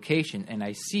his location, and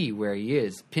I see where he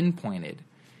is, pinpointed.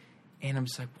 And I'm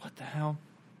just like, what the hell?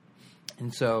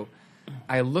 And so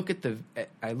I look at the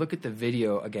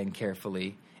video again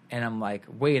carefully, and I'm like,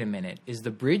 wait a minute. Is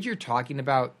the bridge you're talking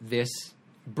about this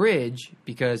bridge?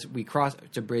 Because we crossed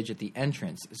a bridge at the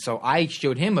entrance. So I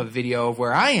showed him a video of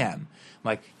where I am. I'm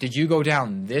like, did you go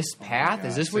down this path?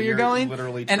 Is this So where you're you're going?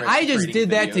 literally And I just trading did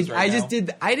that videos to. right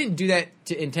now? I didn't do that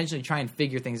to intentionally try and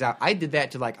figure things out. I did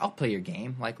that to like, I'll play your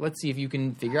game. Like, let's see if you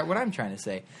can figure out what I'm trying to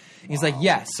say. He's like,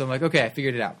 yes. So I'm like, okay, I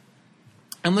figured it out.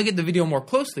 I'm looking at the video more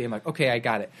closely. I'm like, okay, I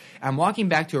got it. I'm walking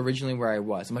back to originally where I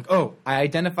was. I'm like, oh, I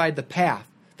identified the path,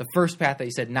 the first path that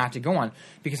you said not to go on,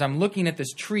 because I'm looking at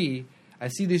this tree. I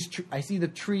see this. I see the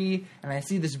tree, and I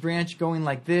see this branch going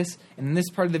like this. And in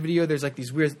this part of the video, there's like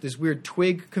this weird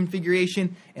twig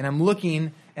configuration. And I'm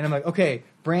looking, and I'm like, okay,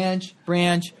 branch,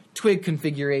 twig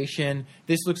configuration.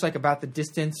 This looks like about the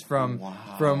distance from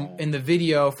in the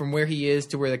video from where he is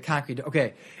to where the concrete.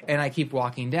 Okay, and I keep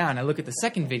walking down. I look at the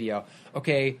second video.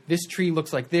 Okay, this tree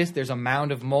looks like this. There's a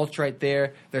mound of mulch right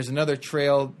there. There's another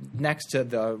trail next to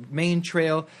the main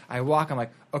trail. I walk. I'm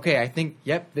like, okay, I think,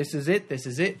 yep, this is it. This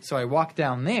is it. So I walk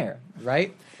down there.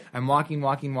 Right. I'm walking.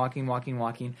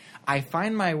 I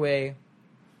find my way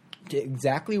to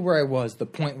exactly where I was. The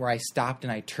point where I stopped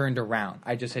and I turned around.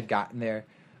 I just had gotten there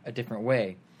a different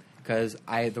way, because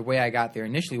the way I got there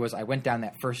initially was I went down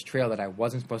that first trail that I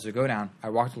wasn't supposed to go down. I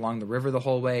walked along the river the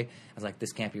whole way. I was like,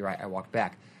 this can't be right. I walked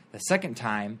back. The second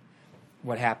time,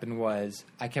 what happened was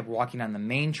I kept walking on the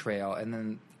main trail, and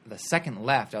then the second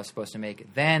left I was supposed to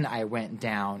make, then I went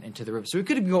down into the river. So it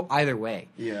could go either way.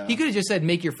 Yeah. He could have just said,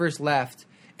 make your first left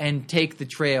and take the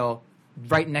trail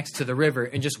right next to the river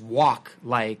and just walk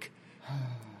like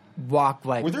Were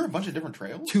there a bunch of different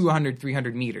trails? 200,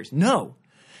 300 meters. No.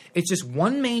 It's just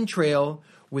one main trail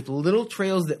with little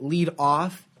trails that lead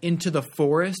off into the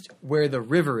forest where the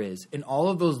river is. And all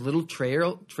of those little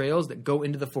trails that go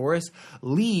into the forest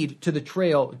lead to the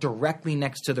trail directly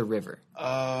next to the river.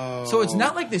 Oh. So it's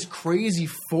not like this crazy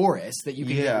forest that you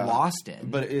can get lost in.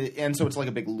 But and so it's like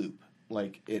a big loop.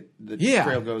 Like the Yeah.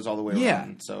 trail goes all the way Yeah.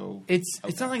 around. So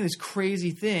It's not like this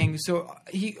crazy thing. So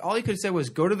all he could have said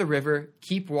was go to the river,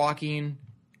 keep walking,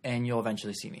 and you'll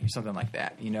eventually see me, or something like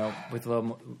that, with a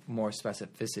little more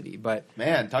specificity. But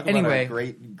man, talk anyway, about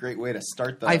a great way to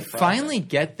start the I process. finally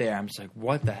get there. I'm just like,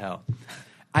 what the hell?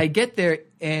 I get there,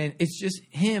 and it's just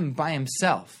him by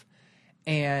himself.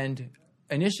 And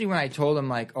initially when I told him,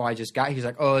 like, oh, I just got here, he's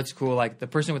like, oh, it's cool. Like, the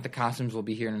person with the costumes will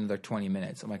be here in another 20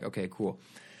 minutes. I'm like, okay, cool.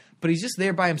 But he's just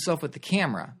there by himself with the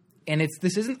camera. And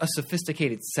this isn't a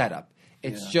sophisticated setup.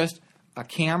 It's just a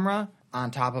camera on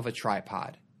top of a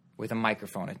tripod with a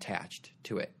microphone attached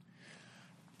to it.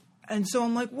 And so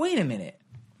I'm like, wait a minute.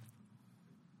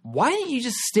 why didn't you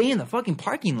just stay in the fucking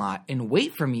parking lot and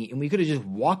wait for me, and we could have just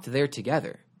walked there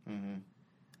together? Mm-hmm.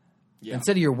 Yeah.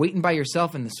 Instead of you're waiting by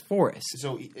yourself in this forest,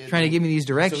 trying to give me these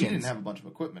directions. So he didn't have a bunch of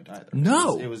equipment either.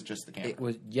 No. It was just the camera. It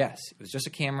was just a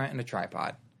camera and a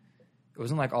tripod. It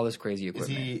wasn't like all this crazy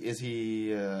equipment. Is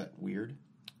he weird?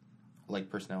 Like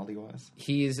personality-wise?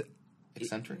 He's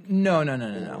eccentric? No.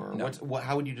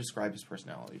 How would you describe his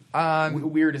personality?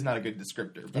 Weird is not a good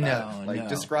descriptor. But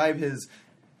describe his...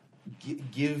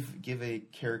 Give a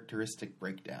characteristic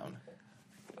breakdown.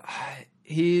 I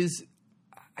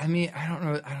don't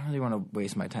know. I don't really want to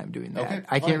waste my time doing that. Okay,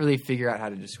 I can't really figure out how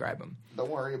to describe him. Don't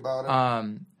worry about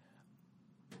it.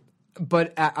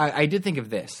 But I did think of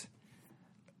this.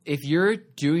 If you're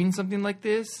doing something like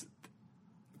this,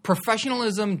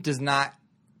 professionalism does not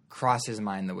cross his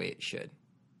mind the way it should.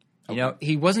 You know,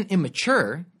 he wasn't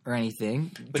immature or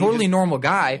anything. But totally normal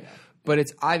guy. Yeah. But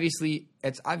it's obvious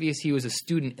he was a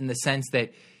student in the sense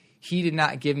that he did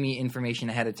not give me information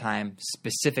ahead of time,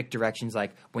 specific directions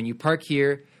like when you park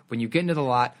here, when you get into the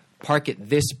lot, park at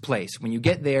this place. When you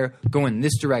get there, go in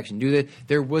this direction. Do that.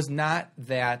 There was not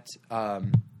that.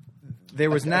 There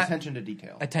was not attention to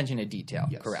detail. Attention to detail.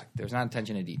 Yes. Correct. There was not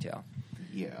attention to detail.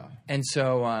 Yeah. And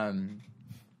so,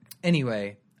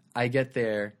 anyway, I get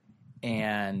there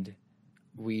and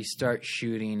we start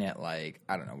shooting at I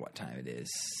don't know what time it is,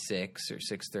 6 or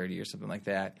 6:30 or something like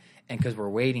that. And because we're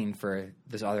waiting for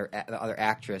the other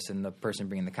actress and the person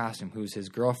bringing the costume, who's his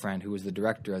girlfriend, who was the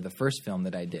director of the first film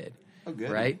that I did. Oh, good.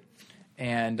 Right?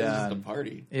 And this is the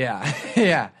party. Yeah,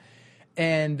 yeah.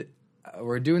 And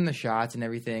we're doing the shots and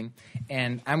everything.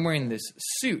 And I'm wearing this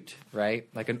suit, right?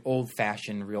 Like an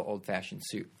real old-fashioned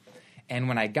suit. And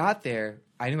when I got there,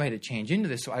 I knew I had to change into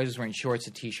this, so I was just wearing shorts,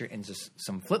 a T-shirt, and just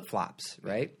some flip-flops,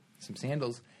 right? Some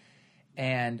sandals.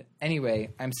 And anyway,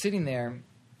 I'm sitting there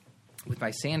with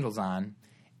my sandals on,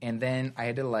 and then I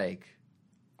had to, I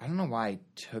don't know why I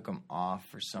took them off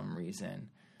for some reason,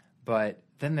 but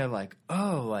then they're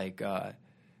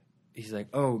he's like,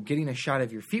 oh, getting a shot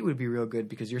of your feet would be real good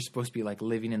because you're supposed to be,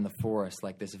 living in the forest,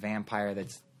 like this vampire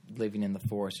that's living in the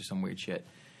forest or some weird shit.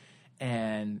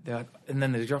 And they're and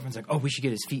then the girlfriend's like, oh, we should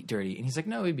get his feet dirty. And he's like,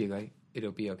 no,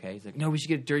 it'll be okay. He's like, no, we should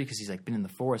get it dirty because he's, been in the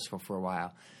forest for a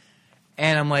while.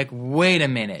 And I'm like, wait a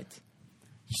minute.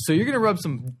 So you're going to rub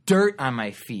some dirt on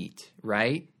my feet,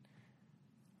 right?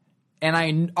 And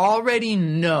I already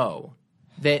know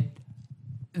that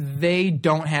they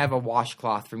don't have a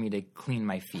washcloth for me to clean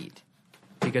my feet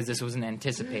because this wasn't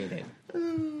anticipated.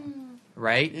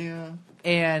 Right? Yeah.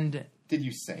 And... Did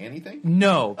you say anything?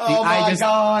 No. Oh my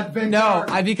God, Victor. No,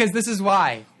 because this is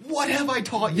why. What have I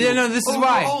taught you? Yeah, no, this is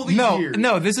why. All these years?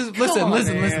 No, this is... Listen.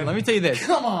 Let me tell you this.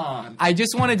 Come on. I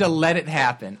just wanted to let it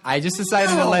happen. I just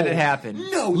decided to let it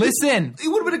happen. No. Listen. It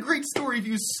would have been a great story if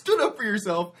you stood up for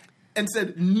yourself and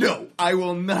said, no, I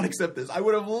will not accept this. I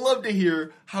would have loved to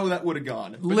hear how that would have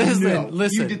gone. But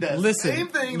listen. You did that same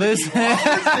thing that you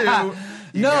always do.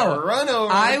 You got run over.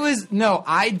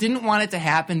 I didn't want it to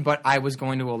happen, but I was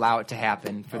going to allow it to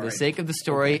happen for the sake of the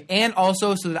story, and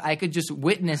also so that I could just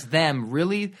witness them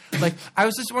really. I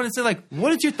was just wanting to say,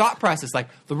 what is your thought process?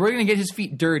 We're going to get his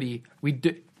feet dirty. We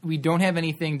don't have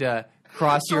anything to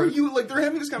cross your. Are you they're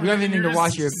having this conversation? We don't have anything to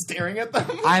wash your. Staring at them.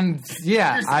 I'm just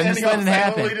letting it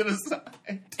happen. To the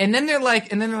side. And then they're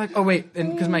like, oh wait,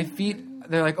 and because my feet,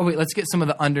 they're like, oh wait, let's get some of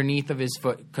the underneath of his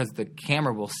foot because the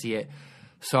camera will see it.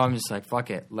 So I'm just like, fuck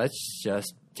it. Let's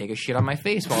just take a shit on my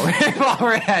face while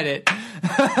we're at it.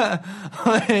 Oh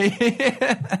my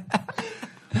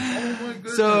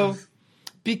goodness. So,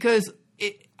 because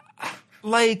if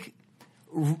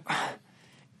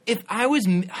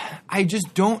I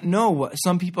just don't know what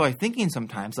some people are thinking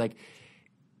sometimes. I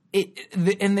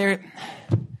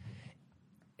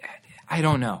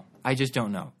don't know. I just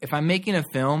don't know. If I'm making a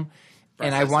film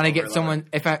and I want to get someone,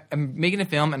 if I'm making a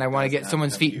film and I want to get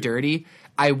someone's feet dirty,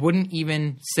 I wouldn't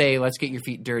even say, let's get your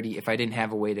feet dirty if I didn't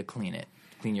have a way to clean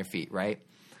your feet, right?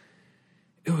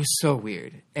 It was so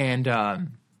weird. And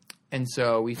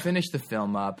so we finished the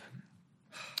film up.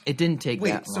 It didn't take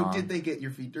that long. Wait, so did they get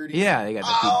your feet dirty? Yeah, they got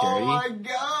their feet dirty. Oh my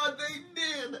God, they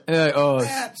did! And they're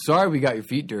like, sorry we got your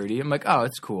feet dirty. I'm like, oh,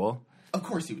 it's cool. Of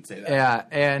course you would say that. Yeah,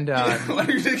 and... why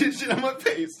are you taking shit on my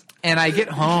face? And I get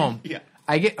home. Yeah.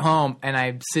 I get home and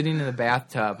I'm sitting in the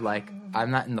bathtub,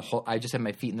 I'm not in the whole. I just have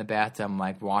my feet in the bathtub.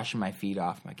 I'm washing my feet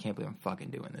off. I can't believe I'm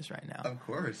fucking doing this right now. Of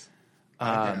course.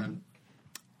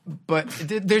 But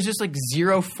there's just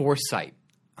zero foresight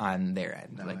on their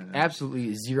end,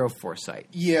 absolutely zero foresight.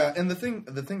 Yeah, and the thing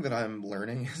that I'm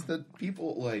learning is that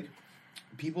people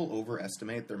people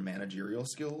overestimate their managerial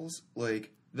skills.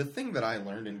 Like, the thing that I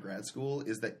learned in grad school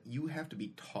is that you have to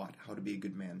be taught how to be a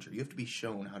good manager. You have to be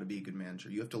shown how to be a good manager.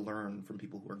 You have to learn from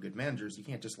people who are good managers. You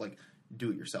can't just, like,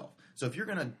 do it yourself. So if you're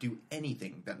going to do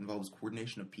anything that involves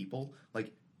coordination of people,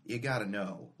 like, you got to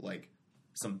know, like,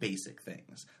 some basic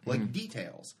things. Like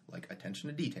details, like attention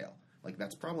to detail. Like,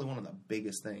 that's probably one of the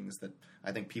biggest things that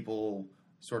I think people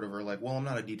sort of are like, well, I'm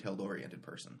not a detailed-oriented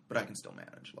person, but I can still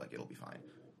manage. Like, it'll be fine.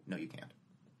 No, you can't.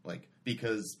 Like,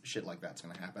 because shit like that's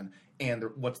going to happen. And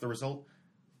what's the result?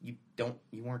 You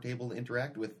weren't able to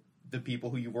interact with the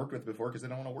people who you worked with before because they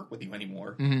don't want to work with you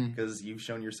anymore because you've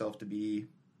shown yourself to be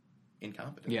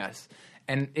incompetent. Yes.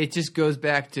 And it just goes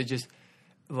back to just,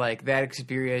 like, that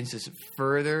experience is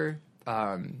further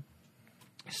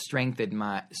strengthened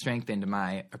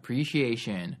my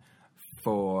appreciation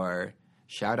for,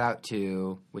 shout out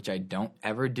to, which I don't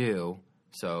ever do,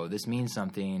 so this means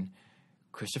something,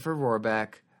 Christopher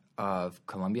Rohrbeck of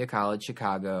Columbia College,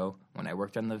 Chicago, when I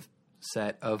worked on the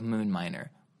set of Moon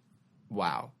Miner.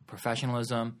 Wow.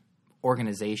 Professionalism,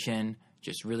 organization,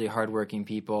 just really hardworking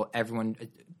people, everyone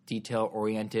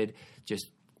detail-oriented, just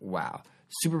wow.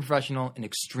 Super professional and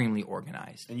extremely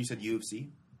organized. And you said U of C?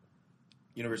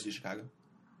 University of Chicago?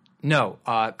 No,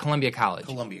 Columbia College.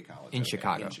 Columbia College. In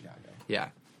Chicago. In Chicago. Yeah.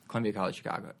 Columbia College,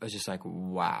 Chicago. It was just like,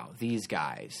 wow, these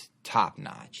guys, top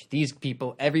notch. These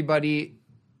people, everybody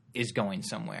is going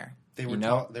somewhere. They were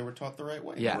taught the right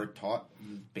way. Yeah. They were taught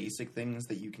basic things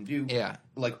that you can do. Yeah.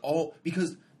 Like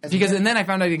because and then I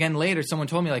found out again later, someone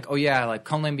told me like, oh yeah, like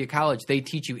Columbia College, they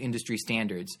teach you industry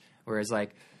standards. Whereas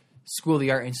like School of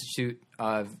the Art Institute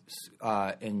of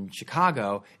in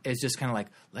Chicago is just kind of like,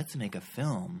 let's make a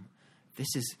film.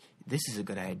 This is a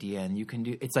good idea, and you can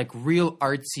do. It's like real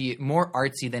artsy, more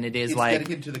artsy than it is it's like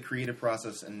dedicated to the creative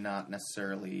process and not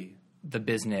necessarily the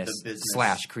business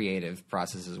 / creative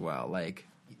process as well. Like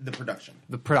the production.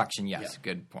 The production, yes, Yeah.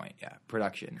 Good point. Yeah,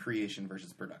 production. Creation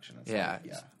versus production. That's Yeah. like,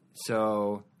 yeah.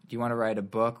 So, do you want to write a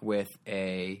book with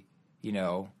a,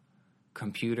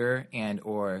 computer and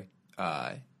or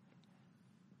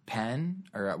pen,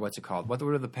 or what's it called? What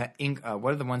are the ink?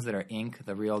 What are the ones that are ink?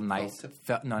 The real nice.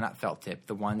 No, not felt tip.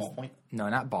 The ones. Ballpoint? No,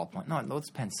 not ballpoint. No, those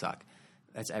pens suck.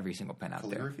 That's every single pen out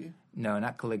Calligraphy? there. No,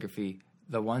 not calligraphy.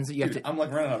 The ones that you have to. I'm like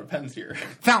running out of pens here.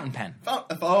 Fountain pen.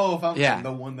 Fountain Yeah. pen.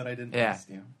 The one that I didn't. Yeah. Miss,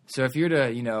 yeah. So if you're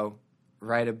to,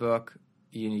 write a book,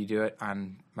 you do it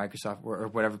on Microsoft or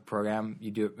whatever program.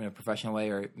 You do it in a professional way,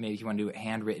 or maybe if you want to do it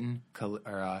handwritten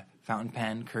or fountain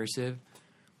pen, cursive,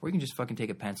 or you can just fucking take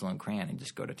a pencil and crayon and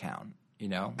just go to town.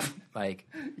 Like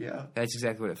Yeah. that's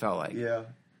exactly what it felt like. Yeah.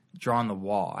 Draw on the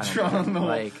wall. I don't Draw know. on the wall.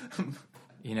 Like,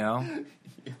 Yeah.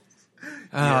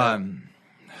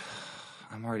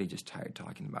 I'm already just tired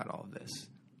talking about all of this.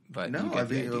 But No, you I get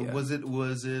the mean, idea. was it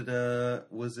the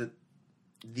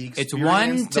experience, It's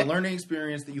one the learning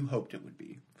experience that you hoped it would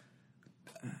be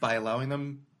by allowing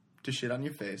them to shit on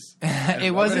your face?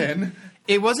 It wasn't.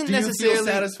 It wasn't Do you necessarily feel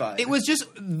satisfied? It was just.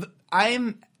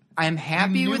 I'm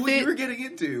happy You knew with what it. you were getting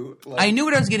into. Like, I knew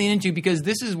what I was getting into because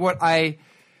this is what I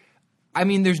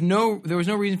mean, there was no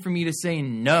reason for me to say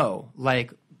no.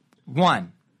 Like,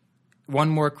 one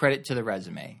more credit to the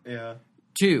resume. Yeah.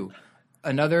 2,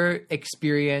 another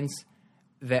experience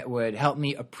that would help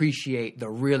me appreciate the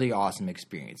really awesome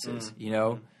experiences,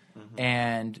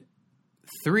 And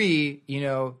 3,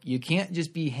 you can't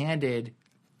just be handed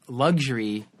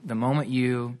luxury the moment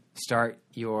you start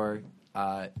your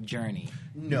journey.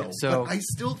 No, So but I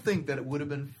still think that it would have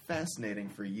been fascinating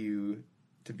for you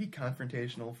to be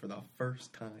confrontational for the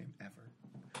first time ever.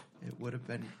 It would have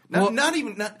been not.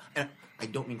 I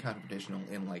don't mean confrontational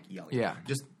in like yelling. Yeah.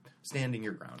 Just standing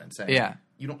your ground and saying, Yeah.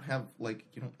 you don't have a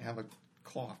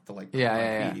cloth to like Yeah, my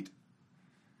yeah. feet.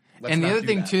 Let's And the not other do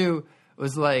thing that. too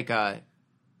was like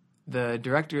the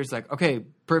director's like, okay,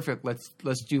 perfect.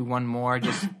 Let's do one more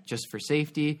just for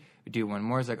safety. We do one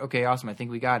more. It's like, okay, awesome. I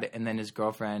think we got it. And then his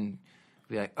girlfriend would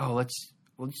be like, oh, let's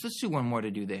do one more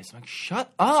to do this. I'm like,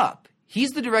 shut up.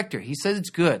 He's the director. He says it's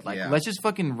good. Like, Yeah. let's just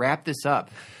fucking wrap this up.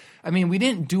 I mean, we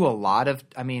didn't do a lot of.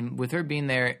 I mean, with her being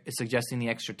there, suggesting the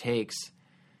extra takes.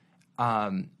 I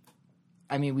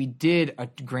mean, we did a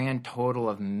grand total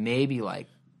of maybe like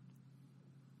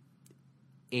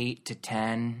 8 to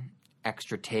 10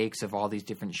 extra takes of all these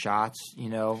different shots.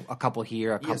 A couple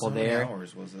here, a couple so how many there.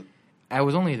 hours was it? I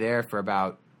was only there for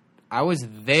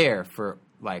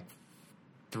like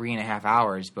 3.5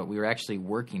 hours, but we were actually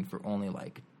working for only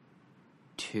like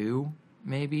 2,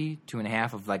 maybe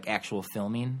 2.5 of like actual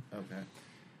filming. Okay.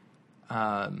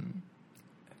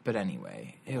 But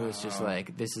anyway, it was just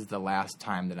like, this is the last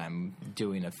time that I'm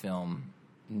doing a film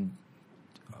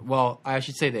Well, I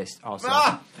should say this also.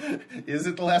 Is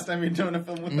it the last time you're doing a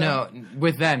film with them? No,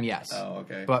 with them, yes. Oh,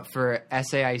 okay. But for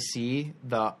SAIC,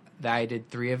 I did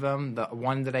 3 of them. The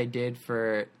one that I did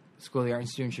for School of the Art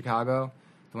Institute in Chicago,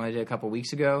 the one I did a couple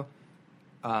weeks ago,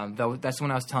 that's the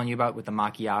one I was telling you about with the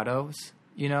macchiatos,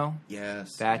 you know?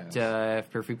 Yes.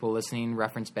 That, for people listening,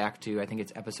 reference back to, I think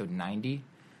it's episode 90.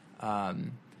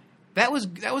 That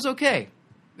was okay.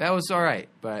 That was all right,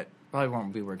 but probably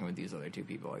won't be working with these other 2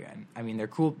 people again. I mean, they're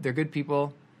cool. They're good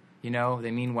people. You know,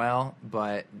 they mean well,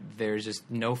 but there's just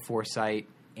no foresight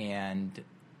and,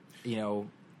 you know...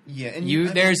 Yeah, and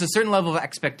there's a certain level of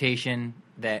expectation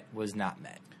that was not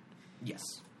met. Yes.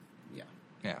 Yeah.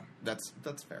 Yeah. That's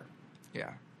fair.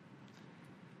 Yeah.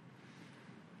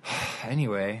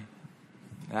 Anyway,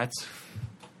 that's...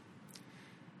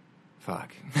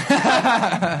 Fuck.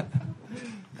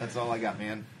 That's all I got,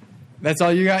 man. That's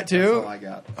all you got, too? That's all I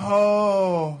got.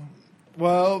 Oh.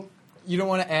 Well, you don't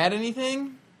want to add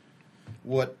anything?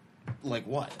 What? Like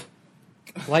what?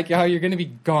 Like how you're going to be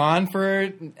gone for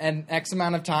an X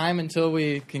amount of time until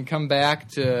we can come back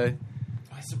to...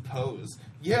 I suppose.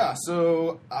 Yeah,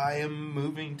 so I am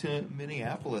moving to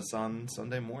Minneapolis on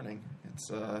Sunday morning.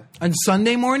 It's On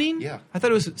Sunday morning? Yeah. I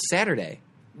thought it was Saturday.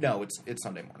 No, it's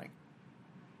Sunday morning.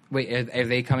 Wait, are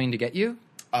they coming to get you?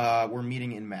 We're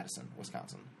meeting in Madison,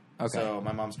 Wisconsin. Okay. So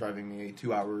my mom's driving me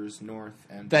 2 hours north,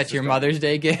 and That's your Mother's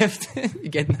Day gift?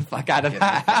 Getting the fuck out of my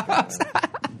house.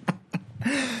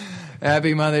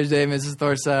 Happy Mother's Day, Mrs.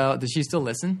 Thorsell. Does she still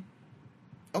listen?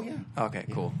 Oh yeah. Okay,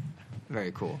 cool.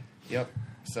 Very cool. Yep.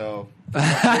 So good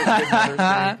Mother's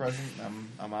Day present.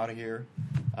 I'm out of here.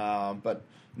 But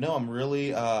no, I'm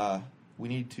really. We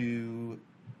need to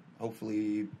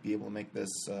hopefully be able to make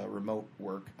this remote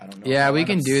work. I don't know. Yeah, we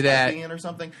can do that. Or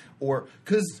something, or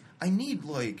because I need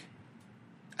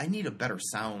a better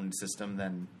sound system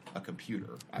than a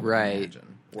computer. I would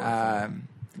imagine. Or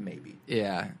maybe.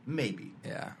 Yeah. Maybe.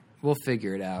 Yeah. We'll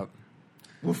figure it out.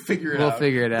 We'll figure it out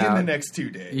in the next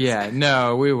 2 days. Yeah,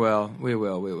 no, we will.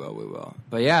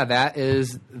 But yeah, that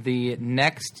is the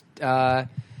next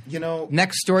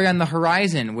next story on the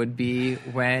horizon would be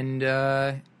when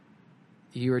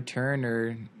you return,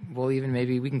 or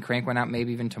maybe we can crank one out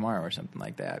maybe even tomorrow or something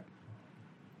like that.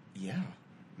 Yeah,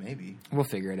 maybe. We'll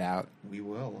figure it out. We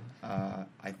will.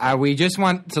 We just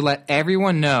want to let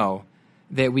everyone know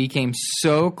that we came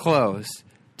so close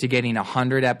to getting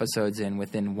 100 episodes in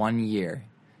within 1 year,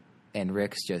 and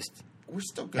Rick's just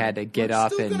had to get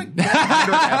up and get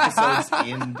 100 episodes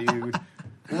in, dude.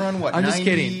 We're on what? I'm just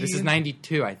kidding. This is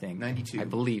 92, I think. 92, I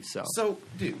believe so. So,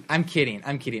 dude, I'm kidding.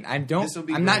 I'm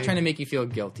not trying to make you feel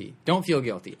guilty. Don't feel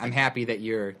guilty. I'm happy that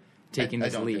you're taking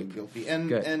this leap. I don't feel guilty,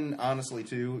 and honestly,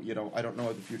 too, I don't know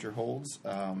what the future holds.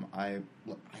 I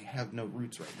have no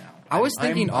roots right now. I was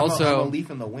thinking I'm a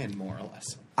leaf in the wind, more or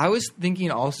less. I was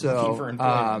thinking also.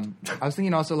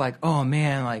 Like, oh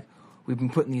man, like we've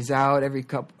been putting these out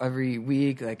every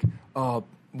week. Like, oh,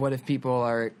 what if people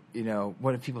are,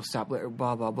 what if people stop?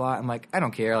 Blah blah blah. I'm like, I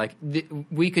don't care. Like,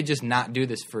 we could just not do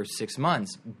this for 6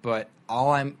 months. But all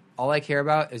I care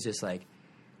about is just like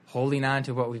holding on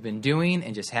to what we've been doing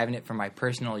and just having it for my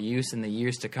personal use in the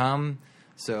years to come.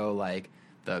 So like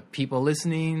the people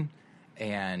listening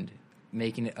and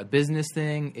making it a business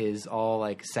thing is all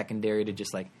like secondary to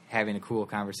just like having a cool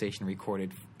conversation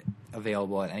recorded,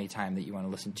 available at any time that you want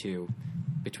to listen to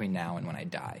between now and when I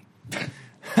die.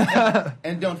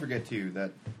 And don't forget too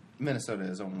that Minnesota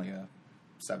is only a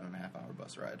 7.5 hour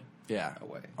bus ride. Yeah,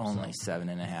 away. Only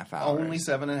 7.5 hours. Only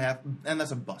 7.5, and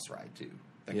that's a bus ride too.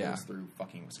 That goes through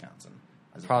fucking Wisconsin.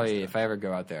 Probably, if I ever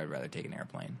go out there, I'd rather take an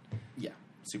airplane. Yeah,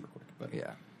 super quick. But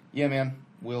yeah, man,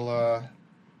 we'll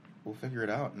figure it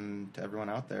out. And to everyone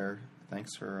out there,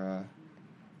 thanks for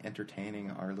entertaining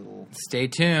our little. Stay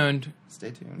tuned.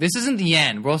 This isn't the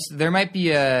end. There might be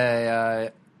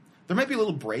a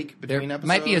little break between episodes.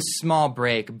 Might be a small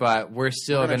break, but we're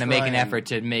still going to make an effort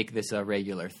to make this a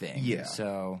regular thing. Yeah.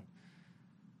 So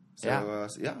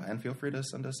and feel free to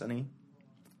send us any.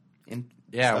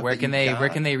 Where can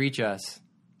they reach us?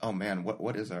 Oh man,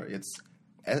 what is our?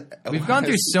 We've gone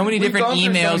through so many different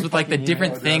emails with like the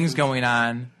different things going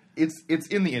on. It's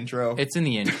in the intro. It's in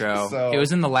the intro. So, it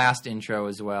was in the last intro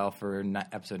as well for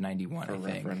episode 91, I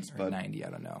think, or 90. I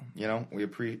don't know.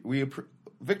 We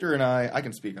Victor and I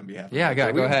can speak on behalf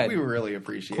of go ahead. We really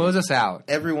appreciate Close us out.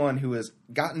 Everyone who has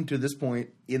gotten to this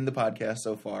point in the podcast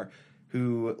so far,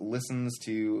 who listens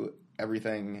to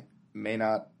everything, may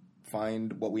not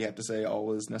find what we have to say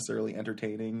always necessarily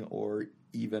entertaining or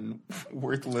even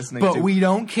worth listening to. But we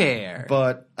don't care.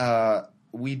 But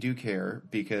we do care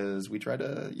because we try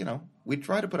to,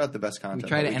 put out the best content. We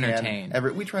try to entertain.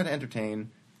 We try to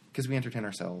entertain. because we entertain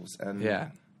ourselves. And Yeah.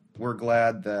 we're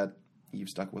glad that you've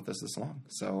stuck with us this long.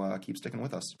 So keep sticking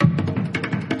with us.